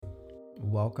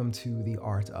Welcome to The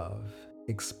Art of,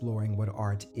 exploring what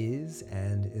art is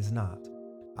and is not.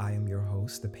 I am your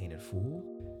host, The Painted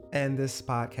Fool, and this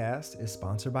podcast is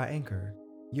sponsored by Anchor,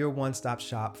 your one-stop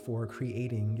shop for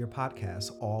creating your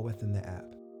podcast all within the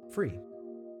app, free.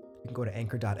 You can go to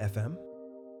anchor.fm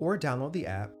or download the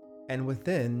app, and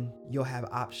within, you'll have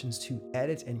options to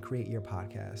edit and create your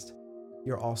podcast.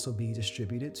 You'll also be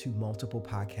distributed to multiple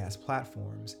podcast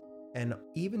platforms and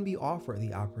even be offered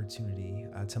the opportunity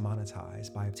to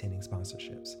monetize by obtaining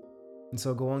sponsorships. And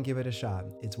so go and give it a shot.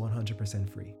 It's 100%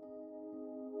 free.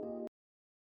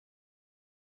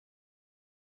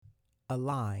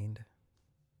 Aligned,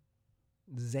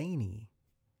 zany,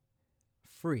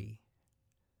 free,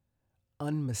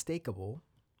 unmistakable,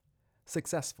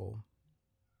 successful,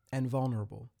 and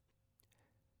vulnerable.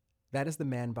 That is the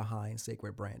man behind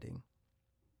Sacred Branding.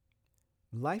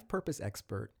 Life purpose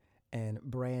expert and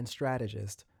brand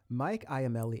strategist Mike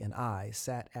Iamele and I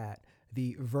sat at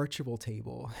the virtual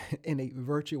table in a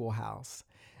virtual house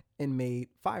and made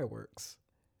fireworks.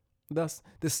 Thus,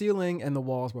 the ceiling and the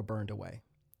walls were burned away.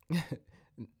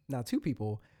 Now, 2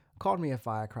 people called me a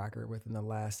firecracker within the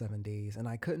last 7 days, and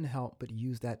I couldn't help but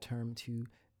use that term to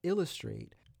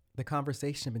illustrate the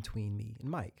conversation between me and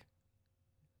Mike.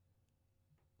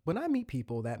 When I meet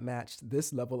people that matched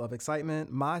this level of excitement,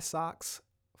 my socks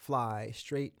fly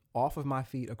straight off of my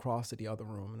feet across to the other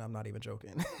room, and I'm not even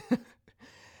joking.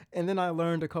 And then I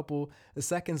learned a couple of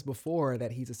seconds before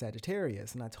that he's a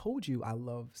Sagittarius, and I told you I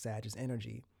love Sag's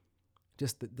energy.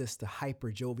 Just the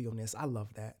hyper jovialness. I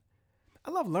love that.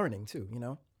 I love learning too, you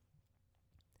know?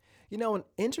 An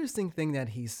interesting thing that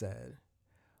he said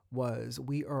was,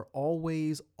 we are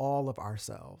always all of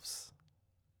ourselves.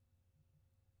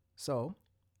 So,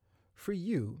 for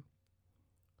you,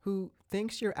 who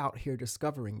thinks you're out here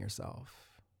discovering yourself,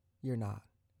 you're not.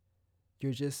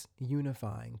 You're just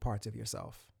unifying parts of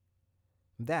yourself.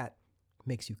 That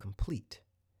makes you complete.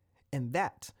 And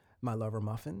that, my lover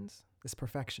muffins, is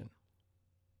perfection.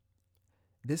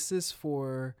 This is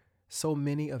for so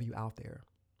many of you out there.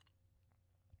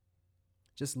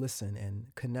 Just listen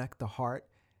and connect the heart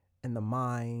and the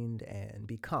mind and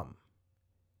become.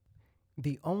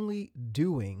 The only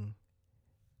doing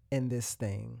in this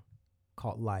thing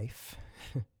called life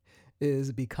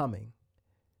is becoming,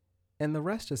 and the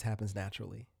rest just happens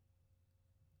naturally.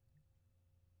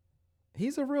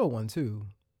 He's a real one too.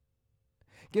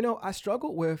 I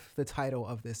struggled with the title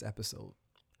of this episode.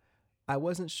 I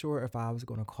wasn't sure if I was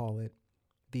going to call it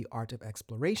The Art of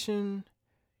Exploration,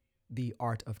 The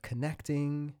Art of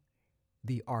Connecting,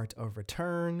 The Art of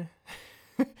Return,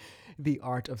 The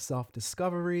Art of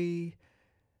Self-Discovery,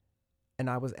 and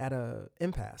I was at an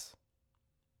impasse.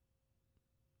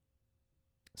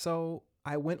 So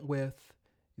I went with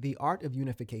The Art of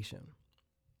Unification.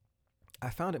 I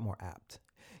found it more apt.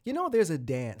 There's a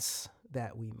dance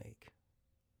that we make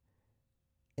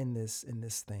in this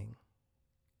thing.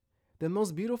 The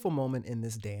most beautiful moment in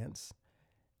this dance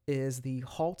is the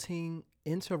halting,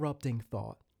 interrupting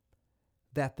thought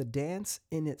that the dance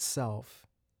in itself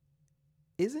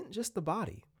isn't just the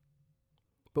body,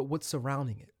 but what's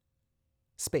surrounding it.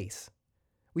 Space.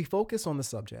 We focus on the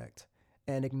subject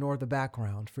and ignore the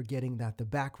background, forgetting that the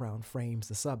background frames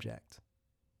the subject.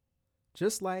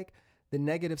 Just like the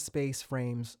negative space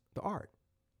frames the art.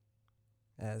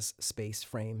 As space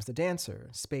frames the dancer,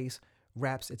 space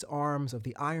wraps its arms of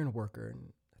the iron worker,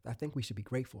 and I think we should be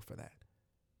grateful for that.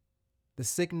 The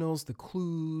signals, the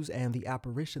clues, and the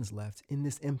apparitions left in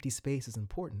this empty space is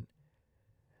important.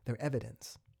 They're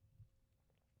evidence.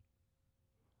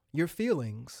 Your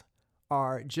feelings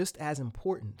are just as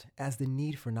important as the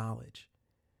need for knowledge.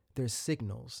 There's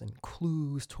signals and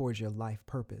clues towards your life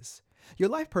purpose. Your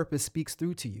life purpose speaks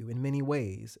through to you in many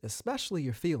ways, especially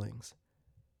your feelings.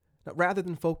 Now, rather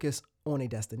than focus on a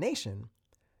destination,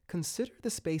 consider the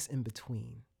space in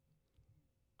between.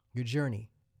 Your journey.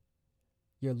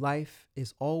 Your life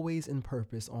is always in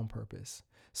purpose on purpose.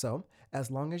 So,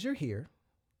 as long as you're here,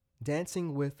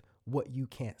 dancing with what you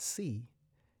can't see,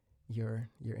 you're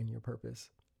in your purpose.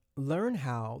 Learn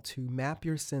how to map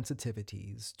your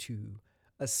sensitivities to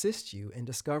assist you in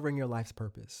discovering your life's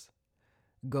purpose.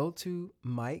 Go to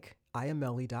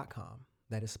MikeIamele.com.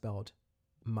 That is spelled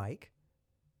Mike,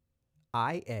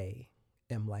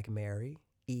 I-A-M like Mary,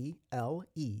 E-L-E.com.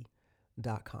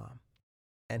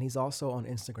 And he's also on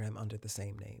Instagram under the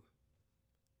same name.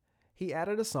 He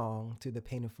added a song to the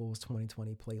Painted Fools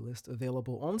 2020 playlist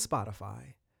available on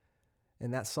Spotify.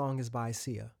 And that song is by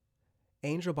Sia,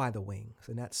 Angel by the Wings.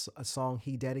 And that's a song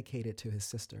he dedicated to his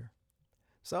sister.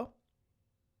 So,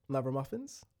 lover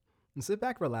muffins, and sit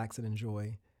back, relax, and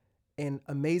enjoy an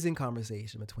amazing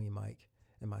conversation between Mike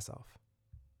and myself.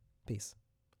 Peace.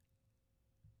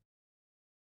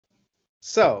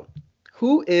 So,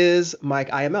 who is Mike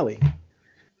Iamele?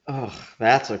 Oh,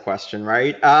 that's a question,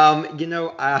 right? A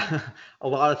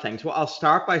lot of things. Well, I'll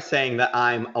start by saying that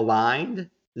I'm aligned,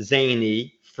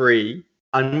 zany, free,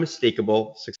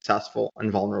 unmistakable, successful,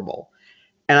 and vulnerable.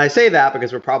 And I say that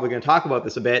because we're probably going to talk about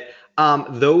this a bit.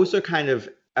 Those are kind of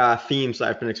themes that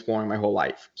I've been exploring my whole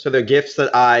life. So they're gifts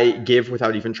that I give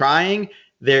without even trying.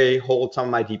 They hold some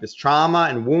of my deepest trauma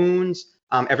and wounds.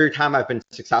 Every time I've been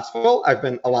successful, I've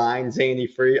been aligned, zany,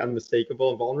 free, unmistakable,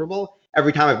 and vulnerable.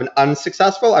 Every time I've been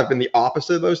unsuccessful, I've been the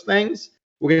opposite of those things.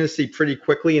 We're going to see pretty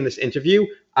quickly in this interview.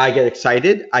 I get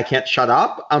excited. I can't shut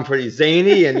up. I'm pretty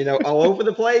zany and, all over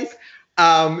the place.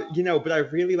 But I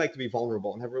really like to be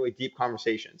vulnerable and have really deep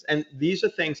conversations. And these are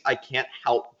things I can't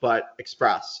help but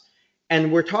express.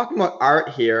 And we're talking about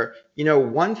art here.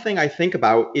 One thing I think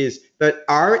about is that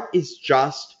art is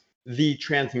just the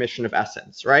transmission of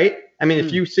essence, right? I mean,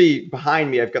 if you see behind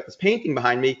me, I've got this painting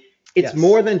behind me. It's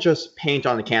more than just paint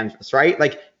on a canvas, right?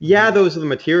 Like, yeah, those are the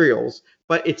materials,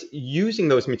 but it's using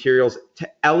those materials to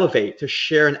elevate, to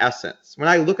share an essence. When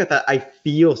I look at that, I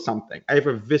feel something. I have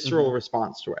a visceral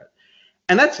response to it.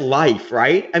 And that's life,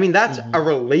 right? I mean, that's a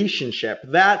relationship,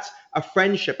 that's a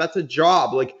friendship, that's a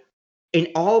job. Like, in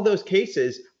all of those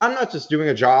cases, I'm not just doing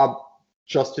a job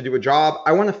just to do a job.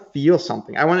 I want to feel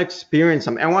something. I want to experience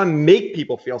something. I want to make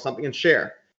people feel something and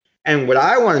share. And what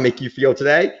I want to make you feel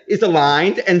today is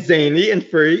aligned and zany and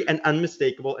free and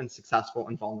unmistakable and successful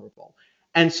and vulnerable.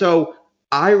 And so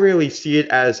I really see it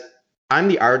as I'm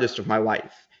the artist of my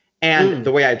life. And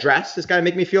the way I dress has got to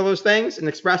make me feel those things and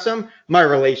express them. My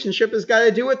relationship has got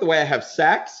to do it. The way I have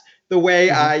sex, the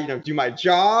way I, do my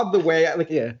job, the way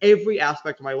every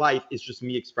aspect of my life is just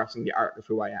me expressing the art of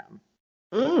who I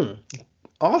am.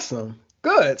 Awesome.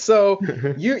 Good. So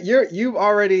you've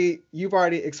already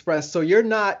expressed. So you're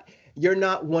not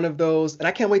one of those, and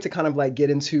I can't wait to kind of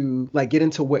get into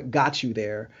what got you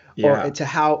there, or to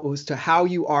how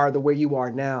you are the way you are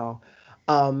now.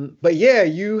 But yeah,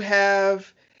 you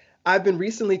have. I've been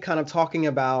recently kind of talking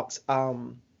about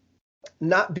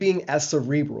not being as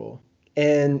cerebral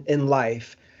in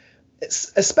life,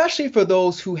 especially for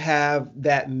those who have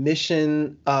that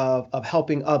mission of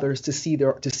helping others to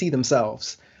see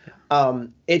themselves.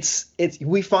 It's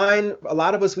we find a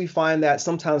lot of us, we find that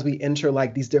sometimes we enter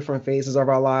these different phases of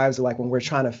our lives, like when we're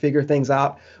trying to figure things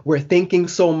out, we're thinking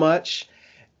so much,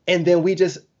 and then we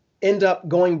just end up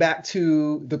going back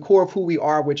to the core of who we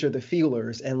are, which are the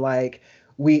feelers, and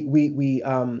we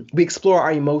explore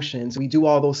our emotions. We do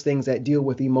all those things that deal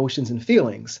with emotions and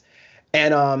feelings.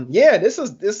 And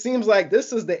this seems like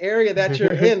this is the area that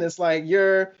you're in. It's like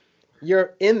you're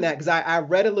in that, because I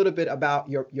read a little bit about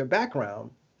your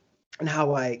background and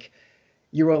how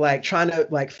you were trying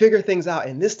to figure things out,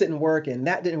 and this didn't work and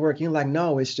that didn't work. You're like,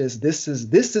 no, it's just this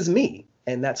is me.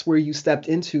 And that's where you stepped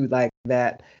into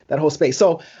that whole space.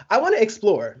 So I want to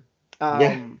explore.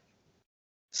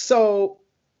 So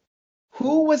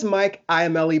who was Mike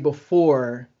Iamele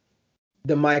before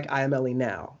the Mike Iamele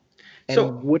now?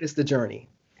 And what is the journey?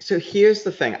 So here's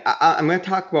the thing. I'm going to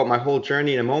talk about my whole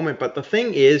journey in a moment, but the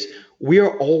thing is, we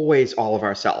are always all of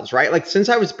ourselves, right? Like, since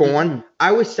I was born,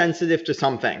 I was sensitive to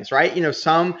some things, right?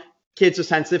 Some kids are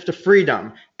sensitive to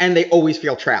freedom and they always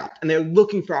feel trapped and they're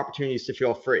looking for opportunities to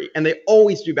feel free, and they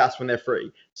always do best when they're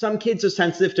free. Some kids are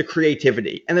sensitive to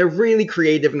creativity and they're really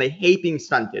creative and they hate being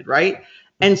stunted, right?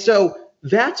 And so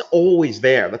that's always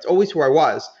there. That's always who I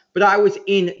was. But I was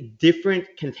in different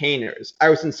containers. I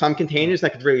was in some containers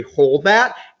that could really hold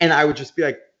that, and I would just be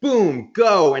like, boom,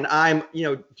 go, and I'm,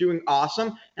 doing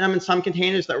awesome. And I'm in some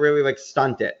containers that really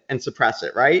stunt it and suppress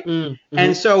it, right?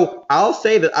 And so I'll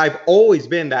say that I've always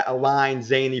been that aligned,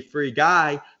 zany, free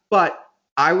guy, but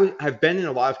have been in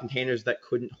a lot of containers that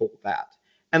couldn't hold that.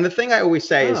 And the thing I always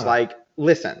say is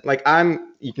listen,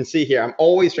 you can see here, I'm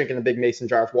always drinking a big mason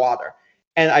jar of water.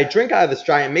 And I drink out of this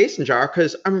giant mason jar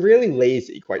because I'm really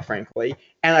lazy, quite frankly.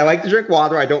 And I like to drink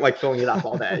water. I don't like filling it up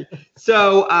all day.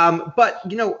 So, but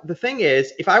the thing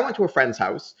is, if I went to a friend's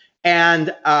house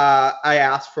and I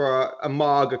asked for a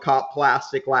mug, a cup,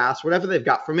 plastic, glass, whatever they've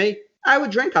got for me, I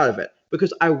would drink out of it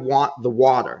because I want the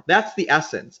water. That's the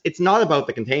essence. It's not about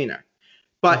the container.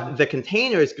 But the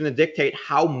container is going to dictate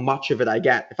how much of it I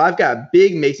get. If I've got a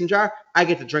big mason jar, I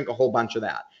get to drink a whole bunch of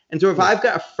that. And so if I've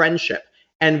got a friendship,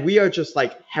 and we are just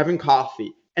having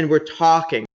coffee and we're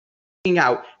talking, hanging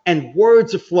out, and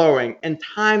words are flowing and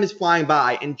time is flying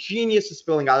by and genius is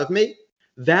spilling out of me,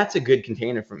 that's a good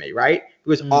container for me, right?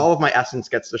 Because all of my essence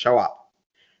gets to show up.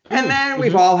 And then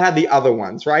we've all had the other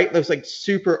ones, right? Those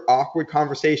super awkward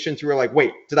conversations where we're like,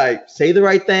 wait, did I say the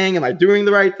right thing? Am I doing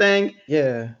the right thing?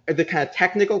 Yeah. The kind of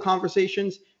technical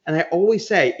conversations. And I always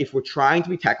say, if we're trying to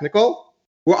be technical,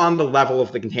 we're on the level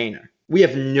of the container. We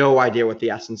have no idea what the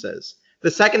essence is.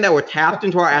 The second that we're tapped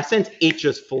into our essence, it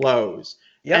just flows.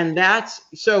 Yep. And that's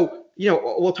so,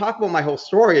 we'll talk about my whole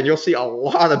story and you'll see a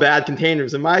lot of bad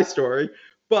containers in my story.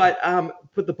 But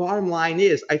the bottom line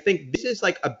is, I think this is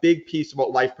like a big piece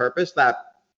about life purpose that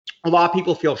a lot of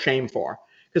people feel shame for,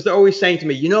 because they're always saying to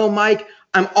me, Mike,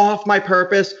 I'm off my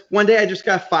purpose. One day I just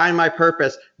got to find my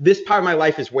purpose. This part of my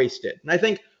life is wasted. And I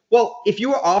think, well, if you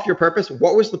were off your purpose,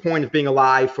 what was the point of being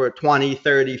alive for 20,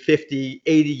 30, 50,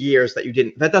 80 years that you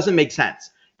didn't? That doesn't make sense.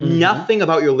 Mm-hmm. Nothing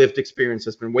about your lived experience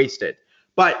has been wasted.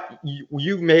 But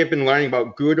you may have been learning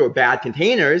about good or bad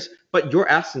containers, but your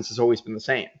essence has always been the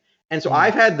same. And so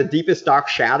I've had the deepest dark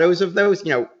shadows of those.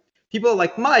 People are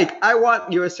like, Mike, I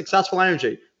want your successful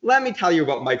energy. Let me tell you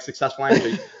about Mike's successful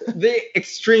energy. The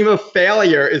extreme of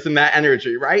failure is in that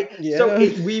energy, right? Yeah. So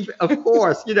we've, of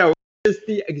course, is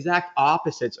the exact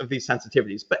opposites of these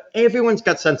sensitivities, but everyone's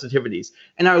got sensitivities.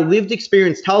 And our lived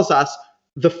experience tells us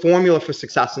the formula for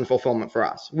success and fulfillment for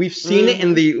us. We've seen it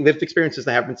in the lived experiences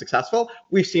that have been successful.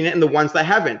 We've seen it in the ones that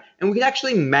haven't. And we can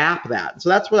actually map that. So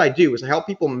that's what I do, is I help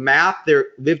people map their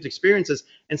lived experiences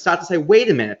and start to say, wait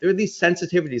a minute, there are these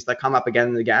sensitivities that come up again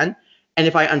and again. And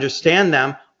if I understand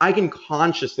them, I can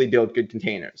consciously build good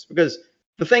containers. Because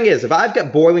the thing is, if I've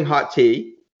got boiling hot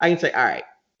tea, I can say, all right,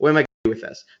 what am I going to do with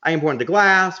this? I can pour into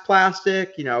glass,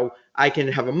 plastic, I can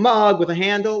have a mug with a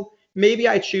handle. Maybe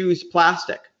I choose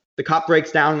plastic. The cup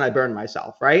breaks down and I burn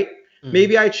myself, right? Mm-hmm.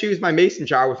 Maybe I choose my mason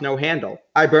jar with no handle.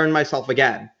 I burn myself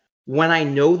again. When I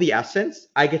know the essence,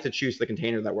 I get to choose the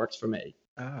container that works for me.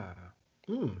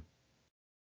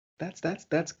 That's good.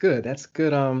 That's good.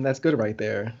 That's good right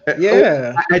there.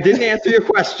 Yeah. I didn't answer your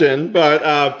question,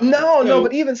 but no,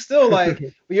 but even still,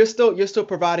 like you're still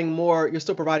providing more. You're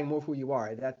still providing more of who you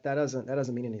are. That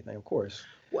doesn't mean anything, of course.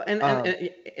 Well,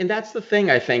 and that's the thing.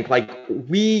 I think, like,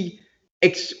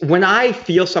 when I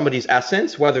feel somebody's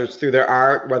essence, whether it's through their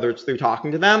art, whether it's through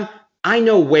talking to them, I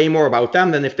know way more about them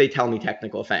than if they tell me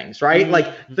technical things, right? Mm-hmm.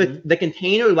 Like the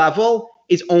container level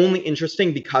is only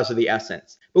interesting because of the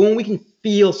essence. But when we can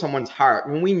feel someone's heart,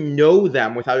 when we know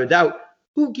them without a doubt,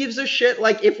 who gives a shit,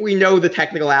 like, if we know the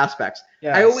technical aspects?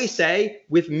 Yes. I always say,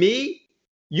 with me,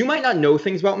 you might not know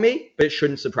things about me, but it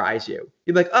shouldn't surprise you.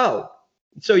 You're like, oh,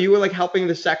 so you were like helping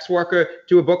the sex worker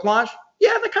do a book launch?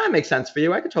 Yeah, that kind of makes sense for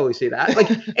you. I could totally see that. Like,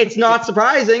 it's not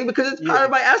surprising because it's part of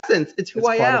my essence. It's who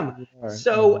I am.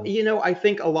 So, I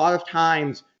think a lot of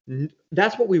times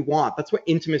that's what we want. That's what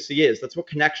intimacy is. That's what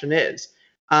connection is.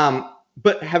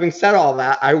 But having said all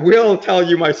that, I will tell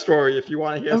you my story if you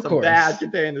want to hear some bad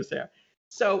containers there.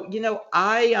 So,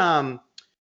 I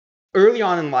early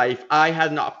on in life, I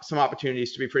had some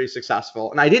opportunities to be pretty successful.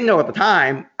 And I didn't know at the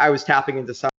time I was tapping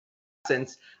into some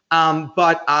essence.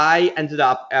 But I ended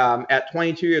up at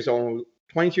 22 years old,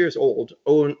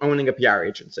 owning a PR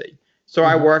agency. So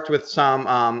I worked with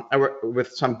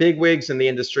some bigwigs in the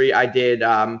industry. I did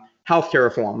healthcare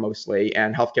reform mostly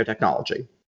and healthcare technology.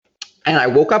 And I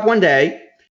woke up one day,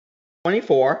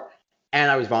 24, and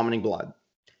I was vomiting blood.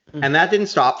 And that didn't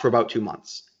stop for about 2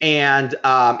 months. And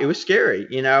it was scary.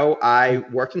 I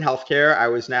worked in healthcare. I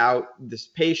was now this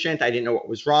patient. I didn't know what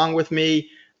was wrong with me.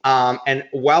 And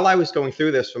while I was going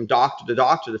through this from doctor to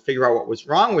doctor to figure out what was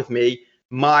wrong with me,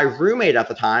 my roommate at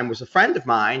the time was a friend of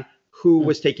mine who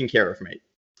was taking care of me.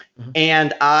 Mm-hmm.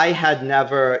 And I had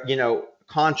never,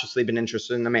 consciously been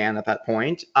interested in the man at that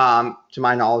point. To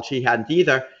my knowledge, he hadn't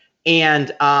either.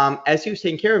 And as he was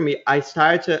taking care of me, I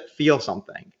started to feel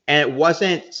something. And it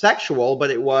wasn't sexual, but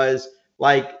it was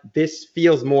like, this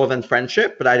feels more than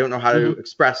friendship, but I don't know how to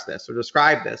express this or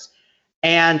describe this.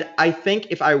 And I think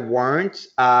if I weren't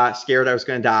scared I was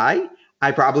going to die,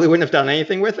 I probably wouldn't have done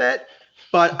anything with it.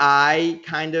 But I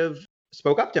kind of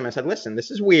spoke up to him. I said, listen, this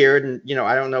is weird. And,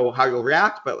 I don't know how you'll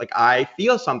react, but like, I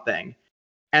feel something.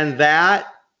 And that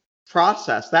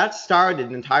started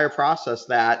an entire process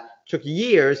that took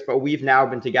years, but we've now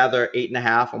been together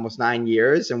 8.5, almost 9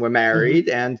 years, and we're married.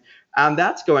 And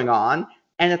that's going on.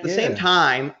 And at the same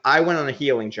time, I went on a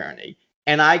healing journey.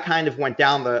 And I kind of went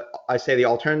down the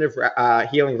alternative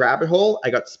healing rabbit hole. I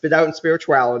got spit out in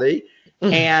spirituality.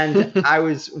 And I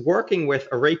was working with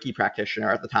a Reiki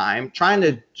practitioner at the time, trying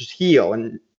to just heal.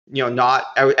 And,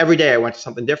 every day I went to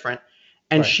something different.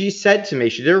 And she said to me,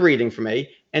 she did a reading for me.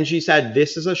 And she said,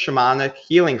 this is a shamanic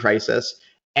healing crisis.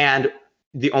 And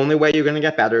the only way you're going to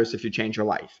get better is if you change your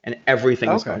life. And everything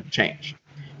is going to change.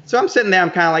 So I'm sitting there,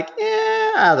 I'm kind of like,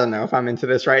 I don't know if I'm into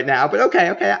this right now. But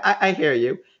okay, I hear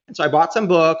you. And so I bought some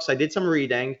books, I did some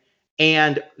reading,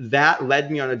 and that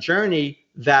led me on a journey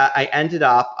that I ended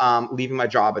up leaving my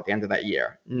job at the end of that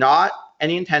year. Not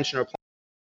any intention or plan.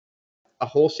 a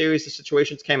whole series of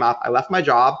situations came up. I left my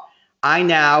job. I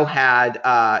now had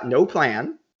no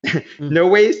plan, no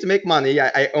ways to make money.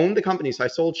 I owned the company, so I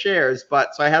sold shares, so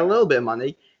I had a little bit of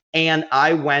money. And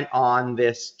I went on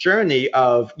this journey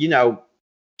of,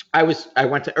 I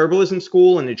went to herbalism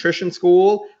school and nutrition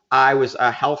school. I was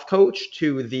a health coach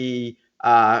to the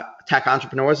tech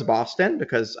entrepreneurs of Boston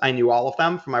because I knew all of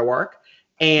them from my work.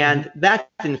 And that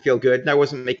didn't feel good, and I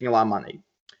wasn't making a lot of money.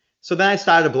 So then I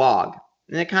started a blog,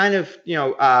 and it kind of,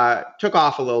 took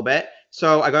off a little bit.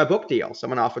 So I got a book deal.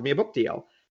 Someone offered me a book deal.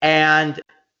 And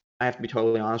I have to be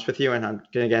totally honest with you, and I'm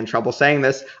going to get in trouble saying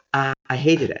this. I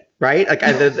hated it, right? Like,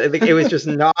 it was just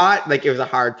not, like, it was a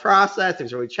hard process. It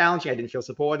was really challenging. I didn't feel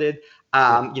supported.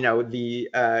 My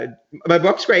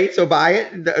book's great, so buy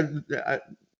it. The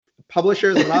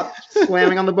publishers, I'm not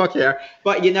slamming on the book here,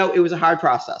 but, it was a hard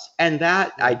process. And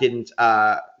that I didn't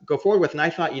go forward with. And I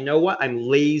thought, you know what? I'm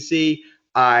lazy.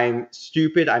 I'm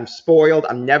stupid. I'm spoiled.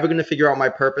 I'm never going to figure out my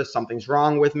purpose. Something's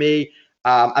wrong with me.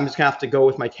 I'm just going to have to go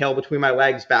with my tail between my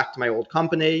legs back to my old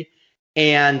company.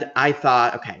 And I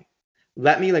thought, okay,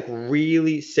 let me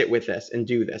really sit with this and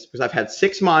do this, because I've had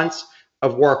 6 months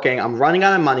of working. I'm running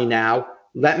out of money now.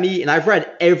 And I've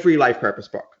read every life purpose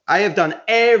book. I have done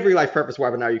every life purpose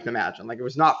webinar you can imagine. It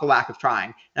was not for lack of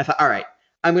trying. And I thought, all right,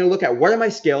 I'm going to look at what are my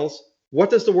skills? What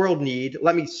does the world need?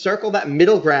 Let me circle that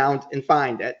middle ground and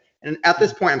find it. And at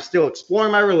this point, I'm still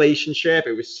exploring my relationship.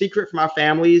 It was secret from our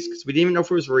families because we didn't even know if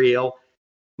it was real.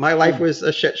 My life was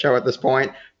a shit show at this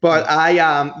point. But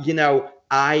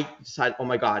I decided, oh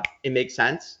my God, it makes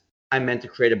sense. I'm meant to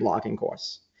create a blogging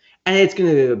course. And it's going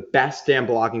to be the best damn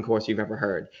blogging course you've ever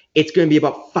heard. It's going to be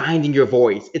about finding your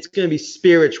voice. It's going to be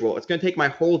spiritual. It's going to take my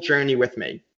whole journey with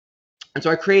me. And so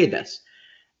I created this.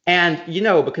 And,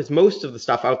 because most of the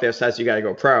stuff out there says you got to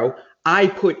go pro, I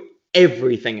put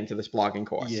everything into this blogging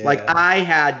course. Yeah. Like, I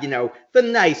had, the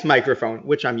nice microphone,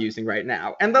 which I'm using right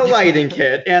now, and the lighting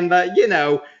kit, and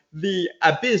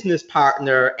a business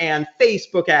partner, and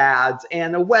Facebook ads,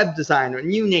 and a web designer,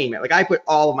 and you name it. Like, I put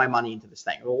all of my money into this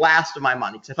thing, the last of my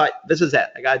money, because I thought, this is it.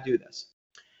 I got to do this.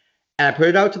 And I put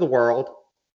it out to the world,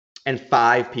 and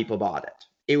 5 people bought it.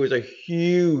 It was a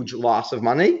huge loss of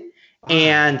money,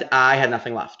 and I had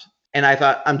nothing left. And I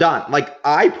thought, I'm done. Like,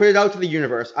 I put it out to the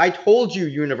universe. I told you,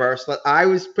 universe, that I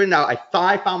was putting out. I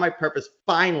thought I found my purpose.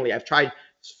 Finally, I've tried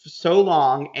so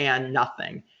long and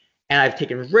nothing. And I've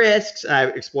taken risks, and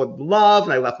I've explored love,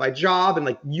 and I left my job.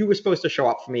 And you were supposed to show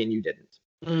up for me, and you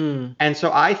didn't. And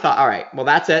so I thought, all right, well,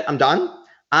 that's it. I'm done.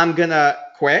 I'm going to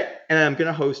quit, and I'm going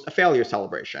to host a failure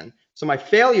celebration. So my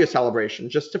failure celebration,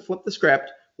 just to flip the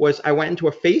script, was I went into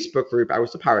a Facebook group I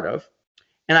was a part of,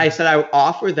 and I said I would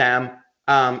offer them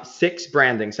 6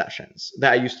 branding sessions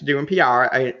that I used to do in PR.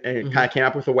 I kind of came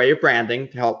up with a way of branding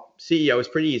to help CEOs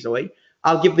pretty easily.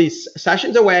 I'll give these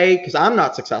sessions away because I'm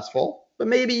not successful, but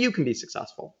maybe you can be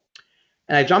successful.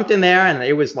 And I jumped in there, and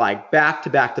it was back to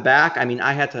back to back. I mean,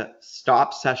 I had to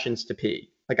stop sessions to pee.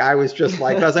 I was just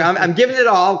I was like, I'm giving it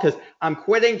all because I'm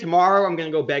quitting tomorrow. I'm going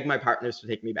to go beg my partners to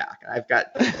take me back. I've got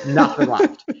nothing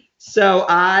left. So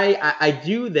I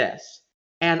do this.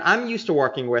 And I'm used to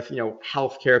working with,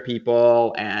 healthcare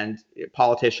people and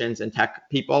politicians and tech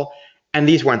people. And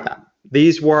these weren't them.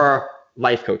 These were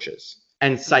life coaches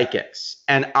and psychics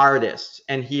and artists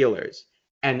and healers.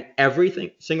 And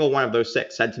every single one of those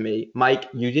 6 said to me, Mike,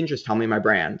 you didn't just tell me my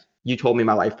brand. You told me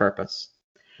my life purpose.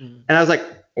 And I was like,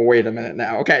 wait a minute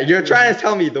now. Okay, you're trying to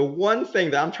tell me the one thing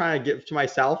that I'm trying to give to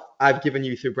myself, I've given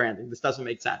you through branding. This doesn't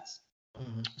make sense.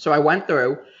 So I went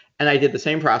through, and I did the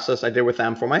same process I did with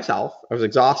them for myself. I was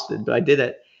exhausted, but I did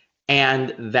it.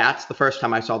 And that's the first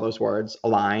time I saw those words: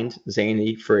 aligned,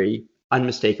 zany, free,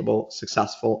 unmistakable,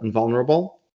 successful, and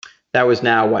vulnerable. That was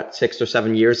now, 6 or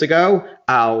 7 years ago.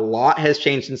 A lot has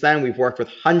changed since then. We've worked with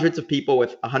hundreds of people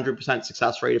with 100%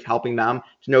 success rate of helping them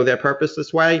to know their purpose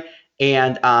this way.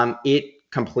 And it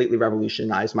completely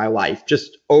revolutionized my life.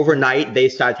 Just overnight, they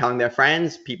started telling their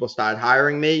friends, people started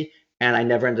hiring me, and I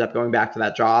never ended up going back to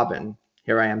that job. And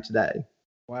here I am today.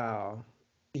 Wow.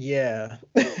 Yeah.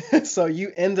 So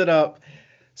you ended up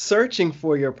searching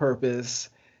for your purpose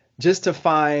just to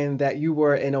find that you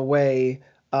were, in a way,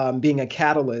 being a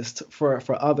catalyst for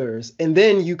others. And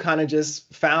then you kind of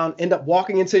just end up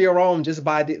walking into your own just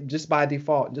by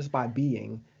default, just by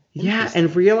being. Yeah,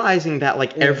 and realizing that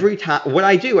every time, what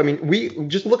I do, I mean, we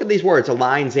just look at these words,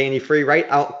 align, zany, free, right?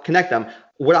 I'll connect them.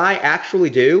 What I actually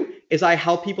do is I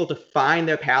help people to find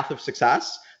their path of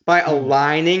success by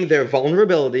aligning their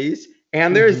vulnerabilities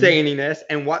and their zaniness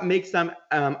and what makes them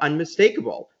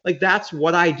unmistakable. That's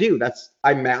what I do.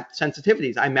 I map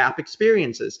sensitivities. I map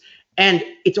experiences. And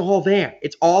it's all there.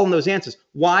 It's all in those answers.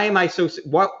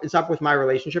 What is up with my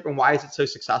relationship and why is it so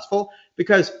successful?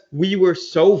 Because we were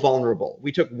so vulnerable.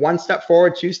 We took one step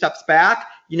forward, two steps back.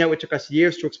 It took us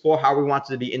years to explore how we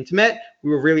wanted to be intimate. We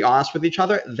were really honest with each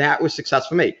other. That was success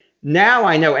for me. Now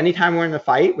I know anytime we're in a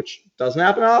fight, which doesn't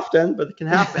happen often, but it can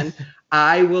happen,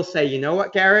 I will say, you know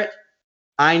what, Garrett?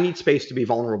 I need space to be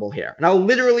vulnerable here. And I'll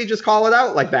literally just call it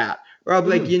out like that. Or I'll be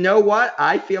like, you know what?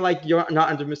 I feel like you're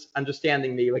not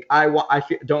understanding me. Like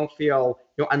don't feel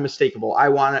unmistakable. I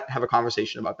want to have a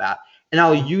conversation about that. And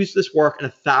I'll use this work in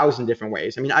 1,000 different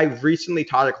ways. I mean, I recently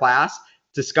taught a class,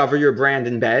 Discover Your Brand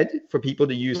in Bed, for people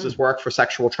to use this work for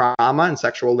sexual trauma and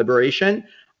sexual liberation.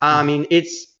 I mean,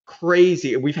 it's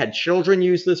crazy. We've had children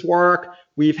use this work.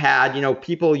 We've had,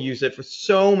 people use it for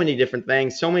so many different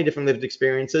things, so many different lived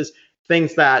experiences.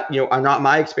 Things that are not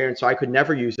my experience, so I could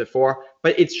never use it for.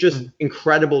 But it's just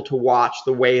incredible to watch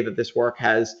the way that this work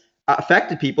has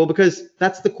affected people, because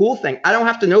that's the cool thing. I don't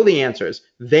have to know the answers;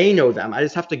 they know them. I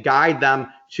just have to guide them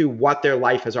to what their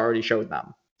life has already showed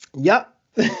them. Yep.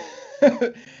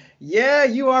 Yeah,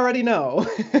 you already know.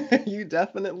 You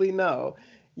definitely know.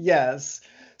 Yes.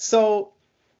 So,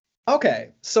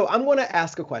 okay. So I'm going to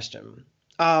ask a question.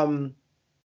 Okay,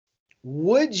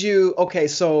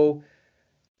 so.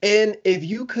 And if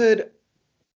you could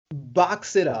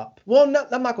box it up, well, no,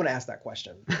 I'm not going to ask that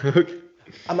question. Okay.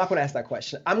 I'm not going to ask that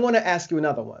question. I'm going to ask you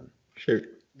another one. Sure.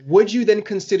 Would you then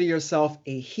consider yourself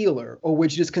a healer, or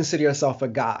would you just consider yourself a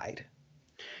guide?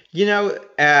 To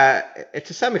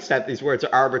some extent, these words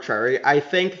are arbitrary. I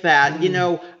think that,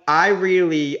 I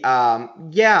really,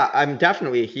 I'm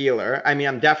definitely a healer. I mean,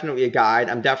 I'm definitely a guide.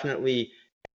 I'm definitely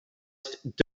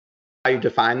how you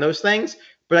define those things.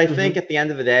 But I think at the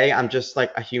end of the day, I'm just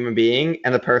like a human being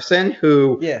and a person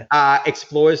who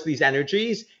explores these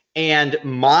energies. And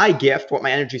my gift, what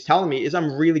my energy is telling me, is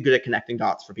I'm really good at connecting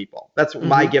dots for people. That's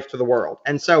my gift to the world.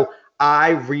 And so I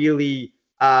really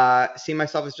see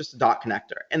myself as just a dot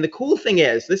connector. And the cool thing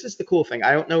is, this is the cool thing.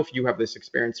 I don't know if you have this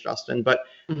experience, Justin, but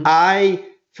I,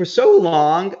 for so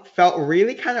long, felt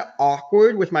really kind of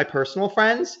awkward with my personal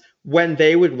friends when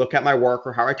they would look at my work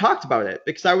or how I talked about it,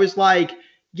 because I was like,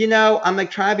 I'm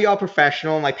like trying to be all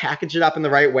professional and like package it up in the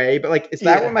right way. But like, is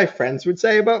that what my friends would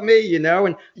say about me?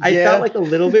 And I felt like a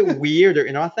little bit weird or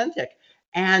inauthentic.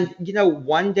 And,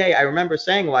 one day I remember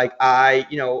saying like, I,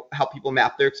 help people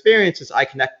map their experiences. I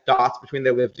connect dots between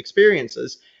their lived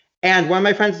experiences. And one of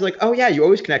my friends was like, oh yeah, you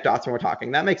always connect dots when we're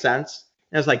talking. That makes sense.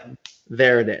 And I was like,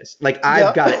 there it is. Like,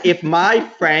 I've got it. If my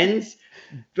friends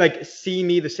like see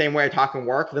me the same way I talk and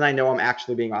work, then I know I'm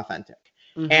actually being authentic.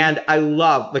 And I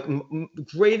love, like, the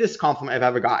greatest compliment I've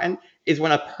ever gotten is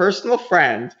when a personal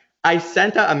friend, I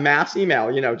sent out a mass email,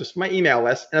 just my email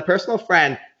list, and a personal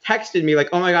friend texted me like,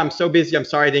 oh my God, I'm so busy. I'm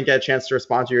sorry I didn't get a chance to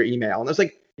respond to your email. And I was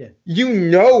like,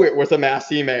 it was a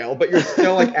mass email, but you're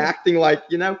still like acting like,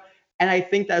 And I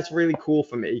think that's really cool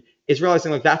for me, is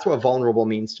realizing like that's what vulnerable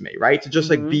means to me, right? To just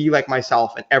like be like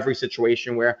myself in every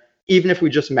situation, where even if we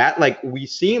just met, like we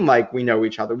seem like we know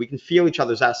each other, we can feel each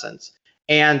other's essence.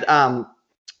 And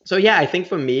so yeah, I think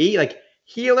for me, like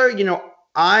healer,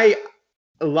 I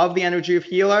love the energy of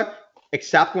healer,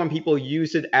 except when people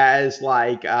use it as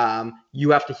like,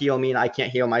 you have to heal me and I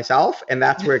can't heal myself. And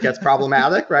that's where it gets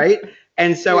problematic, right?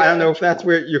 And so I don't know if that's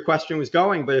where your question was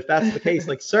going, but if that's the case,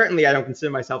 like certainly I don't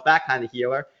consider myself that kind of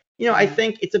healer. I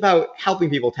think it's about helping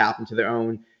people tap into their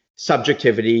own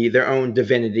subjectivity, their own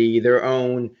divinity, their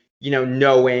own,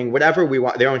 knowing, whatever we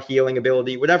want, their own healing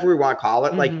ability, whatever we want to call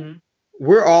it. Like,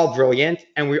 we're all brilliant,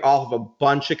 and we all have a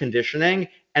bunch of conditioning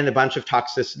and a bunch of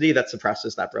toxicity that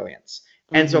suppresses that brilliance.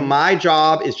 And so my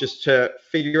job is just to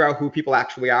figure out who people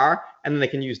actually are, and then they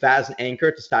can use that as an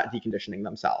anchor to start deconditioning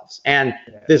themselves. And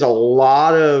there's a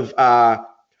lot of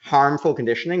harmful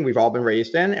conditioning we've all been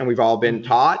raised in and we've all been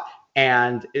taught.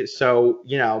 And so,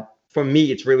 for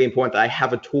me, it's really important that I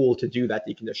have a tool to do that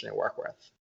deconditioning work with.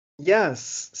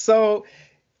 Yes. So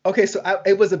okay, so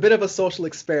it was a bit of a social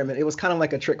experiment. It was kind of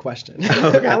like a trick question.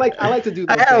 Okay. I like to do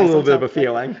those I had a little sometimes. bit of a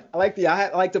feeling. I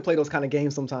like to play those kind of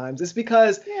games sometimes. It's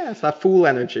because it's that fool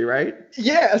energy, right?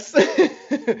 Yes.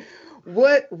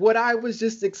 What I was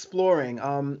just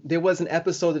exploring, there was an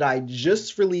episode that I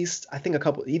just released, I think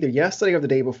either yesterday or the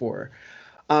day before.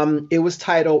 It was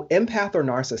titled Empath or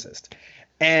Narcissist.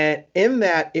 And in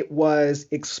that, it was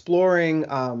exploring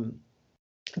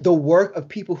the work of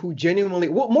people who genuinely,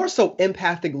 well, more so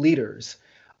empathic leaders.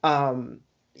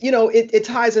 It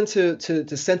ties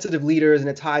into sensitive leaders, and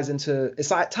it ties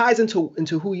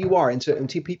into who you are,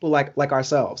 into people like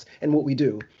ourselves and what we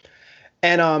do.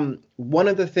 And one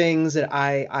of the things that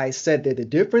I said that the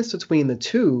difference between the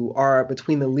two are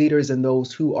between the leaders and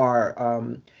those who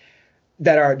are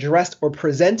that are addressed or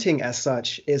presenting as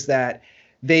such is that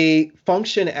they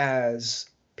function as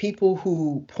people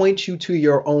who point you to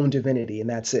your own divinity, and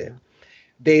that's it.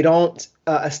 They don't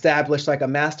establish like a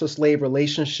master slave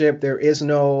relationship. There is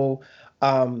no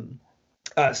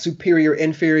superior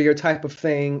inferior type of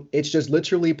thing. It's just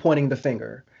literally pointing the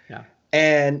finger. Yeah.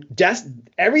 And just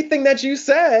everything that you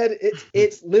said,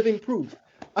 it's living proof.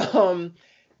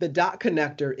 The dot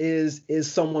connector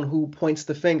is someone who points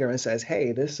the finger and says,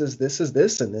 "Hey, this is this,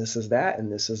 and this is that,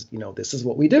 and this is this is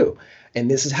what we do, and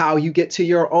this is how you get to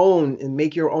your own and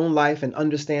make your own life and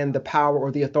understand the power or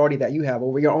the authority that you have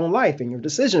over your own life and your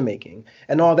decision making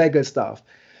and all that good stuff."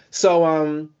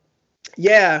 So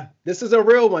yeah, this is a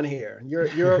real one here.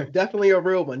 You're definitely a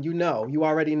real one. You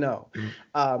already know.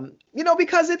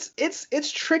 Because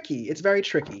it's tricky. It's very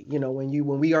tricky.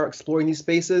 When we are exploring these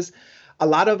spaces, a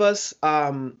lot of us,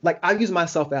 like I'll use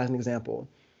myself as an example.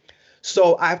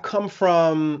 So for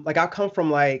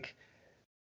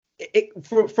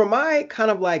my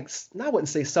kind of like, I wouldn't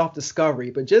say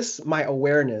self-discovery, but just my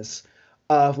awareness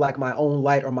of like my own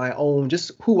light or my own,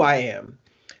 just who I am,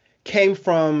 came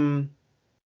from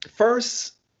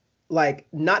first like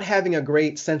not having a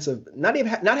great sense of not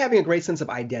having a great sense of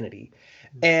identity.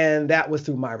 And that was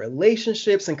through my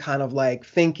relationships and kind of like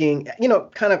thinking,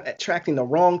 kind of attracting the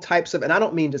wrong types of, and I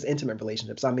don't mean just intimate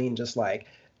relationships, I mean just like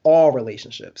all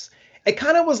relationships. It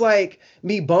kind of was like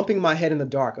me bumping my head in the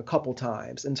dark a couple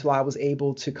times until I was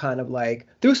able to kind of like,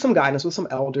 through some guidance with some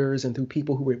elders and through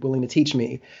people who were willing to teach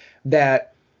me,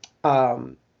 that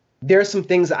there are some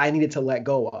things that I needed to let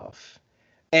go of.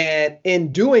 And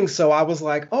in doing so, I was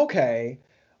like, okay,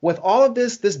 with all of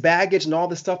this baggage and all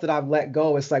the stuff that I've let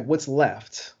go, it's like, what's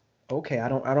left? Okay, I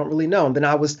don't really know. And then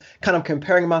I was kind of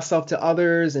comparing myself to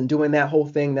others and doing that whole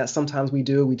thing that sometimes we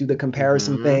do. We do the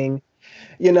comparison thing,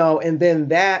 and then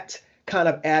that kind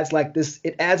of adds like this,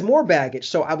 it adds more baggage.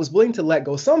 So I was willing to let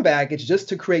go some baggage just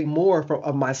to create more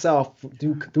of myself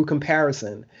through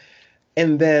comparison.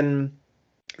 And then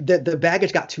the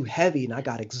baggage got too heavy and I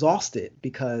got exhausted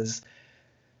because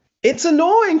it's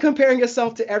annoying comparing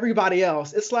yourself to everybody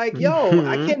else. It's like, yo,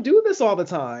 I can't do this all the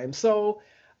time. So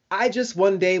I just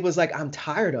one day was like, I'm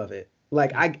tired of it.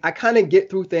 Like I kind of get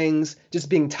through things just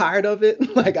being tired of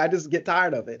it. Like I just get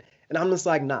tired of it. And I'm just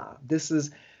like, nah,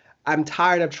 I'm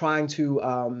tired of trying to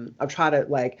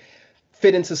like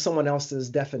fit into someone else's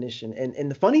definition. And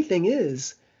the funny thing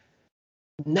is,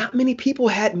 not many people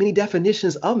had many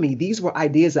definitions of me. These were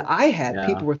ideas that I had. Yeah.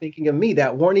 People were thinking of me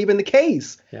that weren't even the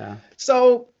case. Yeah.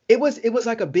 So it was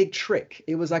like a big trick.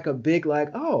 It was like a big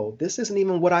like, oh, this isn't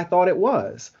even what I thought it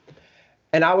was.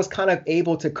 And I was kind of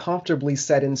able to comfortably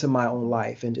set into my own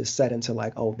life and just set into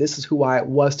like, oh, this is who I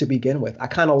was to begin with. I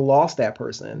kind of lost that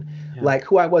person, like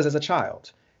who I was as a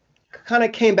child. Kind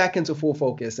of came back into full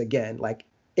focus again, like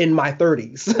in my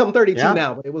 30s. I'm 32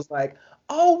 now, but it was like,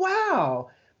 oh, wow,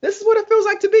 this is what it feels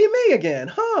like to be me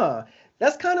again, huh?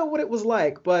 That's kind of what it was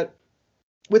like. But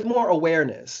with more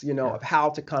awareness, of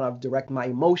how to kind of direct my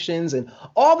emotions and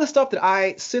all the stuff that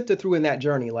I sifted through in that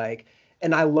journey, like,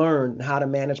 and I learned how to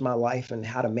manage my life and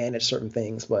how to manage certain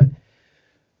things. But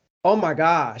oh my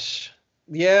gosh,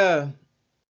 yeah,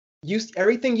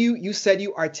 everything you said,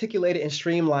 you articulated and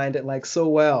streamlined it like so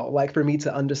well, like for me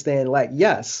to understand, like,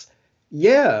 yes,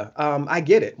 yeah, I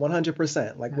get it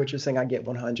 100%. Like what you're saying, I get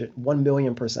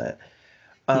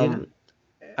 1,000,000%.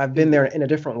 I've been there in a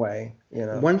different way,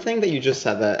 One thing that you just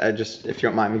said that if you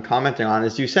don't mind me commenting on,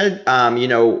 is you said,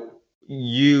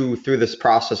 you through this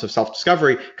process of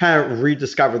self-discovery kind of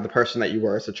rediscovered the person that you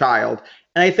were as a child.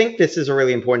 And I think this is a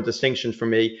really important distinction for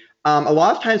me. A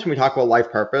lot of times when we talk about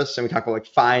life purpose and we talk about like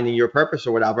finding your purpose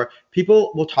or whatever,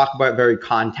 people will talk about it very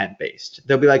content based.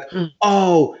 They'll be like,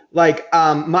 oh, like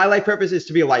my life purpose is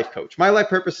to be a life coach. My life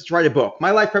purpose is to write a book.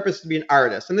 My life purpose is to be an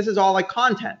artist. And this is all like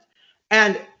content.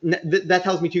 And that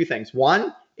tells me two things.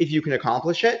 One, if you can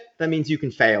accomplish it, that means you can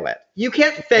fail it. You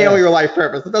can't fail your life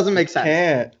purpose. It doesn't make sense.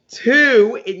 Can't.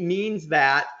 Two, it means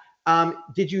that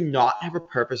did you not have a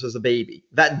purpose as a baby?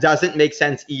 That doesn't make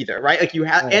sense either, right? Like you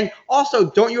have, and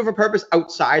also, don't you have a purpose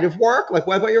outside of work? Like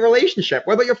what about your relationship?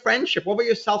 What about your friendship? What about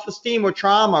your self-esteem or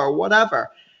trauma or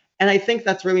whatever? And I think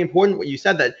that's really important what you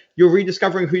said, that you're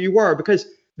rediscovering who you were, because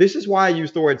this is why I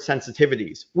use the word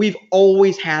sensitivities. We've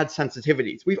always had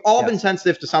sensitivities. We've all been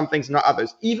sensitive to some things, not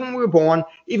others. Even when we were born,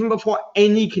 even before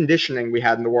any conditioning we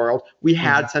had in the world, we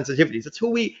had sensitivities. That's who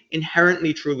we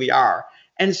inherently truly are.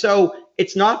 And so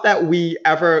it's not that we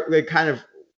ever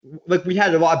we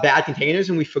had a lot of bad containers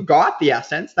and we forgot the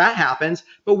essence. That happens,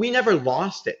 but we never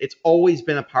lost it. It's always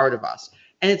been a part of us.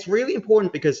 And it's really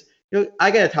important because,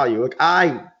 I got to tell you,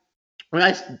 when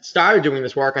I started doing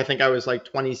this work, I think I was like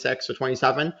 26 or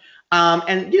 27.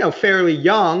 And fairly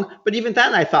young, but even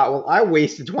then I thought, well, I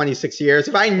wasted 26 years.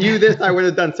 If I knew this, I would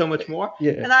have done so much more.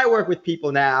 Yeah. And I work with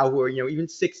people now who are, even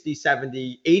 60,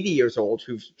 70, 80 years old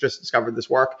who've just discovered this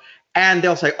work. And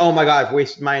they'll say, oh my God, I've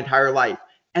wasted my entire life.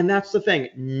 And that's the thing.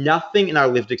 Nothing in our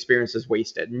lived experience is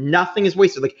wasted. Nothing is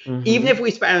wasted. Like, even if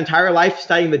we spend an entire life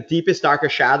studying the deepest,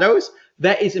 darkest shadows,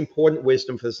 that is important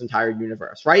wisdom for this entire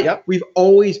universe, right? Yep. We've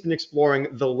always been exploring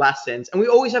the lessons, and we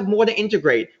always have more to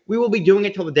integrate. We will be doing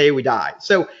it till the day we die.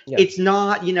 So it's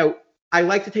not, I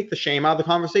like to take the shame out of the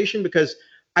conversation, because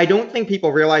I don't think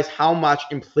people realize how much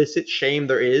implicit shame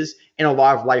there is in a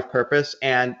lot of life purpose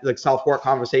and like self-work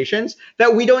conversations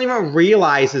that we don't even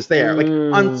realize is there. Like,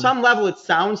 on some level, it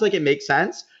sounds like it makes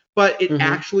sense, but it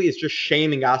actually is just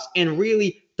shaming us and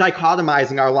really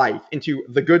dichotomizing our life into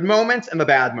the good moments and the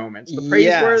bad moments, the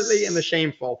praiseworthy and the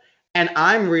shameful. And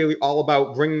I'm really all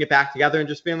about bringing it back together and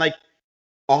just being like,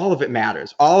 all of it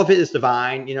matters. All of it is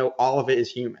divine. All of it is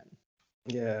human.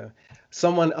 Yeah.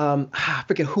 Someone, I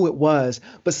forget who it was,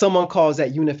 but someone calls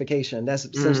that unification. That's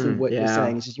essentially what you're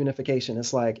saying. It's just unification.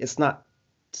 It's like, it's not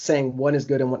saying one is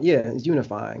good and one, it's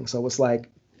unifying. So it's like,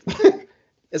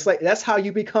 it's like, that's how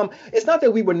you become, it's not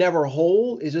that we were never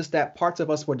whole. It's just that parts of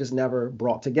us were just never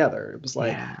brought together. It was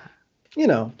like,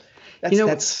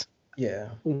 that's.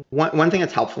 One thing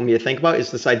that's helpful for me to think about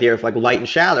is this idea of like light and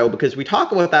shadow, because we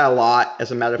talk about that a lot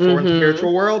as a metaphor in the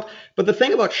spiritual world. But the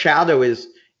thing about shadow is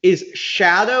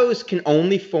shadows can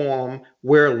only form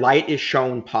where light is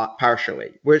shown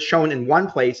partially, where it's shown in one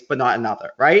place but not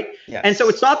another, right? Yes. And so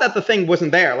it's not that the thing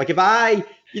wasn't there. Like, if I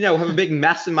have a big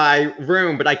mess in my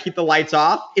room but I keep the lights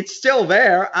off, it's still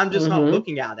there. I'm just not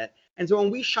looking at it. And so when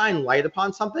we shine light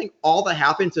upon something, all that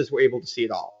happens is we're able to see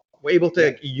it all. We're able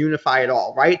to unify it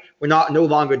all, right? We're no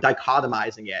longer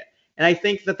dichotomizing it. And I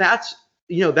think that's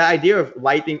the idea of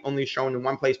light being only shown in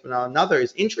one place but not another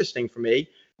is interesting for me,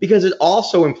 because it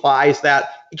also implies that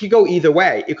it could go either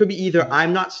way. It could be either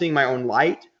I'm not seeing my own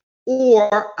light,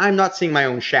 or I'm not seeing my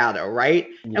own shadow, right?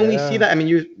 And we see that, I mean,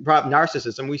 you brought up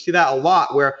narcissism. We see that a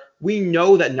lot, where we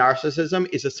know that narcissism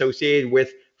is associated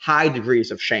with high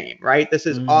degrees of shame, right? This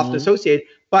is often associated,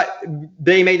 but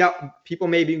people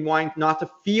may be wanting not to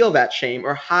feel that shame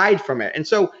or hide from it. And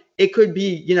so it could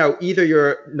be, either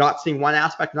you're not seeing one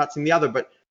aspect, not seeing the other, but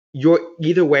you're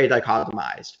either way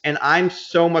dichotomized. And I'm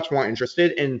so much more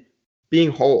interested in being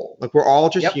whole. Like, we're all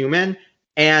just human.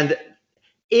 And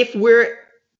if we're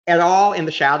at all in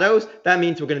the shadows, that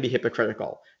means we're going to be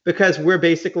hypocritical, because we're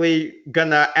basically going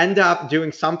to end up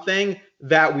doing something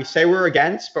that we say we're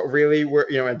against, but really we're,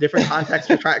 in a different context,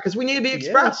 we're trying, because we need to be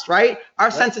expressed, right?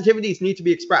 Our sensitivities need to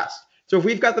be expressed. So if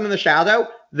we've got them in the shadow,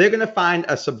 they're going to find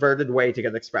a subverted way to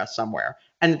get expressed somewhere.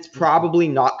 And it's probably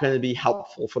not going to be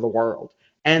helpful for the world.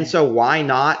 And so why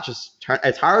not just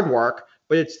it's hard work,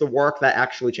 but it's the work that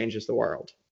actually changes the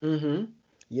world.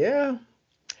 Yeah.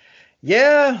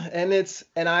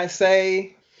 And I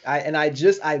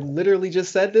literally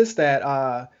just said this,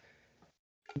 that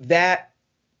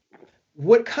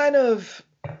what to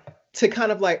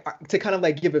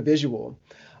give a visual.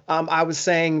 I was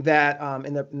saying that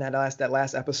in that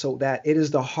last episode, that it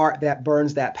is the heart that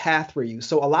burns that path for you.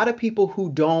 So a lot of people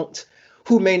who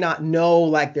may not know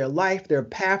like their life, their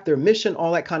path, their mission,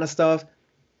 all that kind of stuff.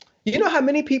 You know how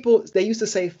many people, they used to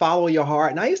say, follow your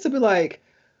heart. And I used to be like,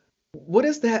 what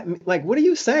is that? Like, what are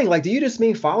you saying? Like, do you just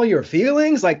mean follow your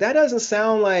feelings? Like, that doesn't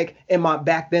sound like,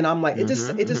 back then I'm like, it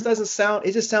just doesn't sound,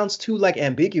 it just sounds too like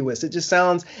ambiguous. It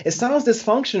sounds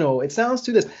dysfunctional. It sounds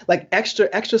too like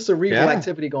extra cerebral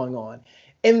activity going on.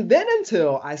 And then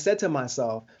until I said to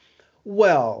myself,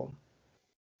 well,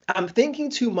 I'm thinking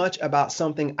too much about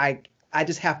something I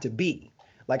just have to be.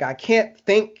 Like, I can't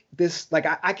think this, like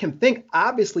I can think,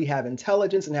 obviously have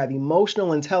intelligence and have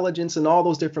emotional intelligence and all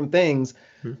those different things,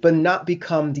 but not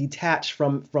become detached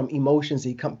from emotions,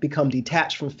 become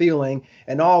detached from feeling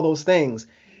and all those things.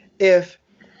 If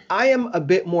I am a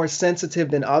bit more sensitive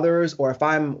than others, or if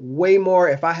I have way more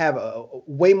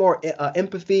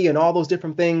empathy and all those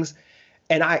different things,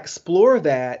 and I explore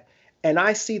that, and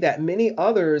I see that many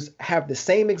others have the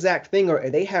same exact thing, or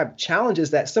they have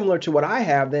challenges that similar to what I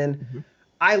have, then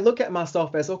I look at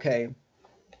myself as, okay,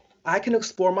 I can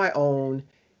explore my own,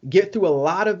 get through a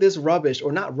lot of this rubbish,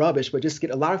 or not rubbish, but just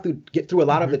get through a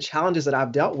lot of the challenges that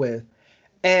I've dealt with,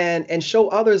 and show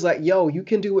others like, yo, you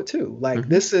can do it too. Like,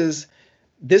 this is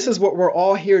what we're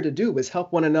all here to do, is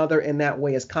help one another in that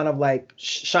way. It's kind of like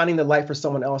shining the light for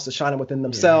someone else to shine it within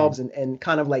themselves, and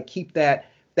kind of like keep that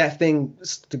thing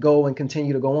to go and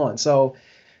continue to go on. So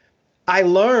I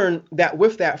learned that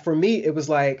with that, for me, it was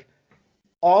like,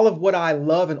 all of what I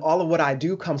love and all of what I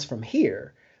do comes from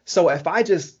here. So if I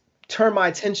just turn my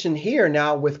attention here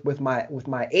now with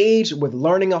my age, with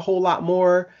learning a whole lot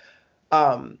more,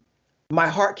 um, my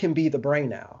heart can be the brain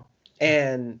now,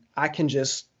 and I can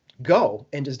just go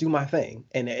and just do my thing,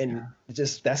 and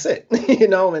just that's it,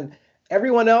 And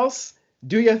everyone else,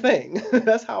 do your thing.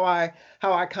 That's how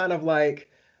I kind of like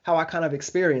how I kind of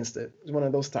experienced it. It's one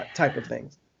of those type of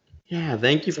things. Yeah,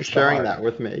 thank you It's for just the sharing heart. that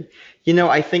with me.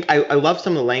 I think I love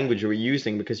some of the language you were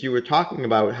using because you were talking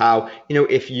about how,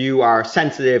 if you are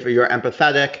sensitive or you're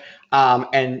empathetic,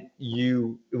 and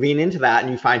you lean into that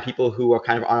and you find people who are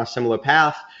kind of on a similar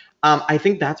path, I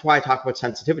think that's why I talk about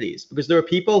sensitivities because there are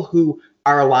people who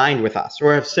are aligned with us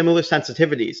or have similar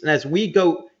sensitivities. And as we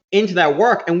go into that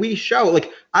work and we show,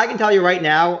 like, I can tell you right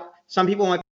now, some people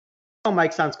might, oh,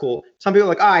 Mike sounds cool. Some people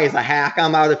are like, oh, he's a hack.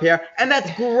 I'm out of here. And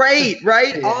that's great,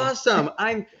 right? Yeah. Awesome.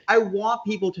 I want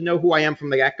people to know who I am from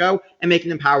the get-go and make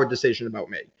an empowered decision about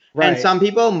me. And Right. some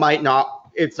people might not,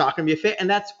 it's not going to be a fit, and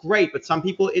that's great. But some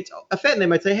people, it's a fit, and they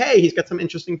might say, hey, he's got some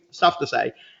interesting stuff to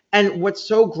say. And what's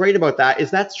so great about that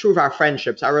is that's true of our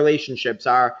friendships, our relationships,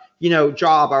 our,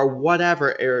 job, our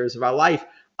whatever areas of our life.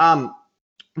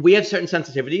 We have certain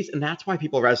sensitivities, and that's why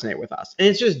people resonate with us. And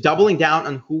it's just doubling down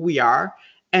on who we are.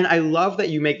 And I love that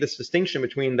you make this distinction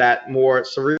between that more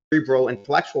cerebral,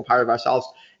 intellectual part of ourselves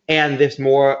and this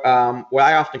more, what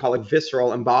I often call like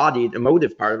visceral, embodied,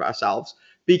 emotive part of ourselves.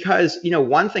 Because,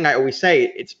 one thing I always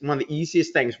say, it's one of the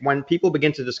easiest things when people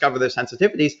begin to discover their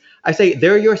sensitivities, I say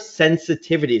they're your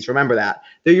sensitivities. Remember that.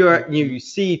 They're your, you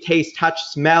see, taste, touch,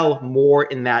 smell more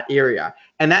in that area.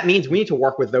 And that means we need to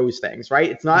work with those things, right?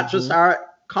 It's not just our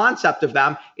concept of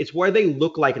them, it's where they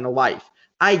look like in a life.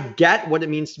 I get what it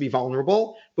means to be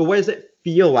vulnerable, but what does it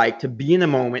feel like to be in a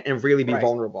moment and really be Right.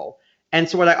 vulnerable? And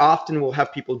so what I often will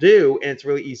have people do, and it's a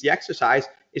really easy exercise,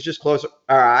 is just close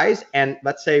our eyes and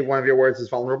let's say one of your words is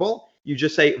vulnerable. You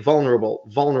just say vulnerable,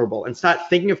 vulnerable, and start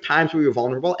thinking of times where you're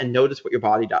vulnerable and notice what your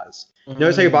body does.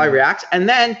 Notice how your body reacts, and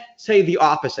then say the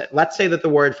opposite. Let's say that the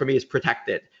word for me is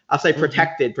protected. I'll say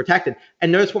protected, protected,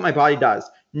 and notice what my body does.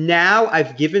 Now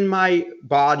I've given my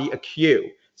body a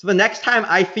cue. So the next time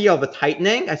I feel the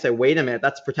tightening, I say, wait a minute,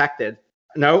 that's protected.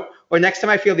 No. Or next time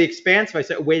I feel the expansive, I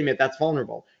say, wait a minute, that's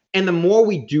vulnerable. And the more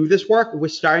we do this work, we're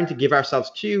starting to give ourselves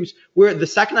cues where the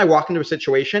second I walk into a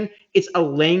situation, it's a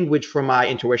language for my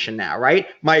intuition now, right?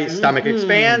 My stomach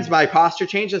expands, my posture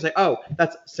changes. I say, oh,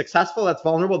 that's successful, that's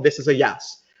vulnerable, this is a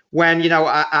yes. When,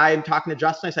 I'm talking to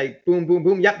Justin, I say, boom, boom,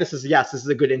 boom. Yep, this is a yes. This is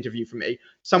a good interview for me.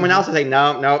 Someone else, I say,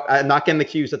 no, no, I'm not getting the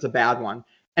cues. That's a bad one.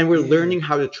 And we're learning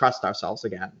how to trust ourselves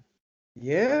again.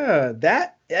 Yeah,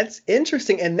 that's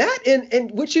interesting. And that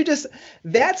and what you just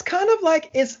that's kind of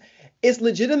like it's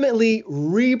legitimately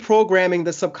reprogramming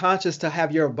the subconscious to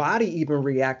have your body even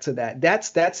react to that.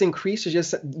 That's increases your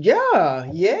yeah,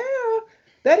 yeah.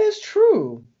 That is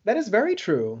true. That is very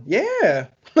true. Yeah.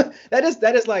 That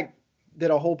is like did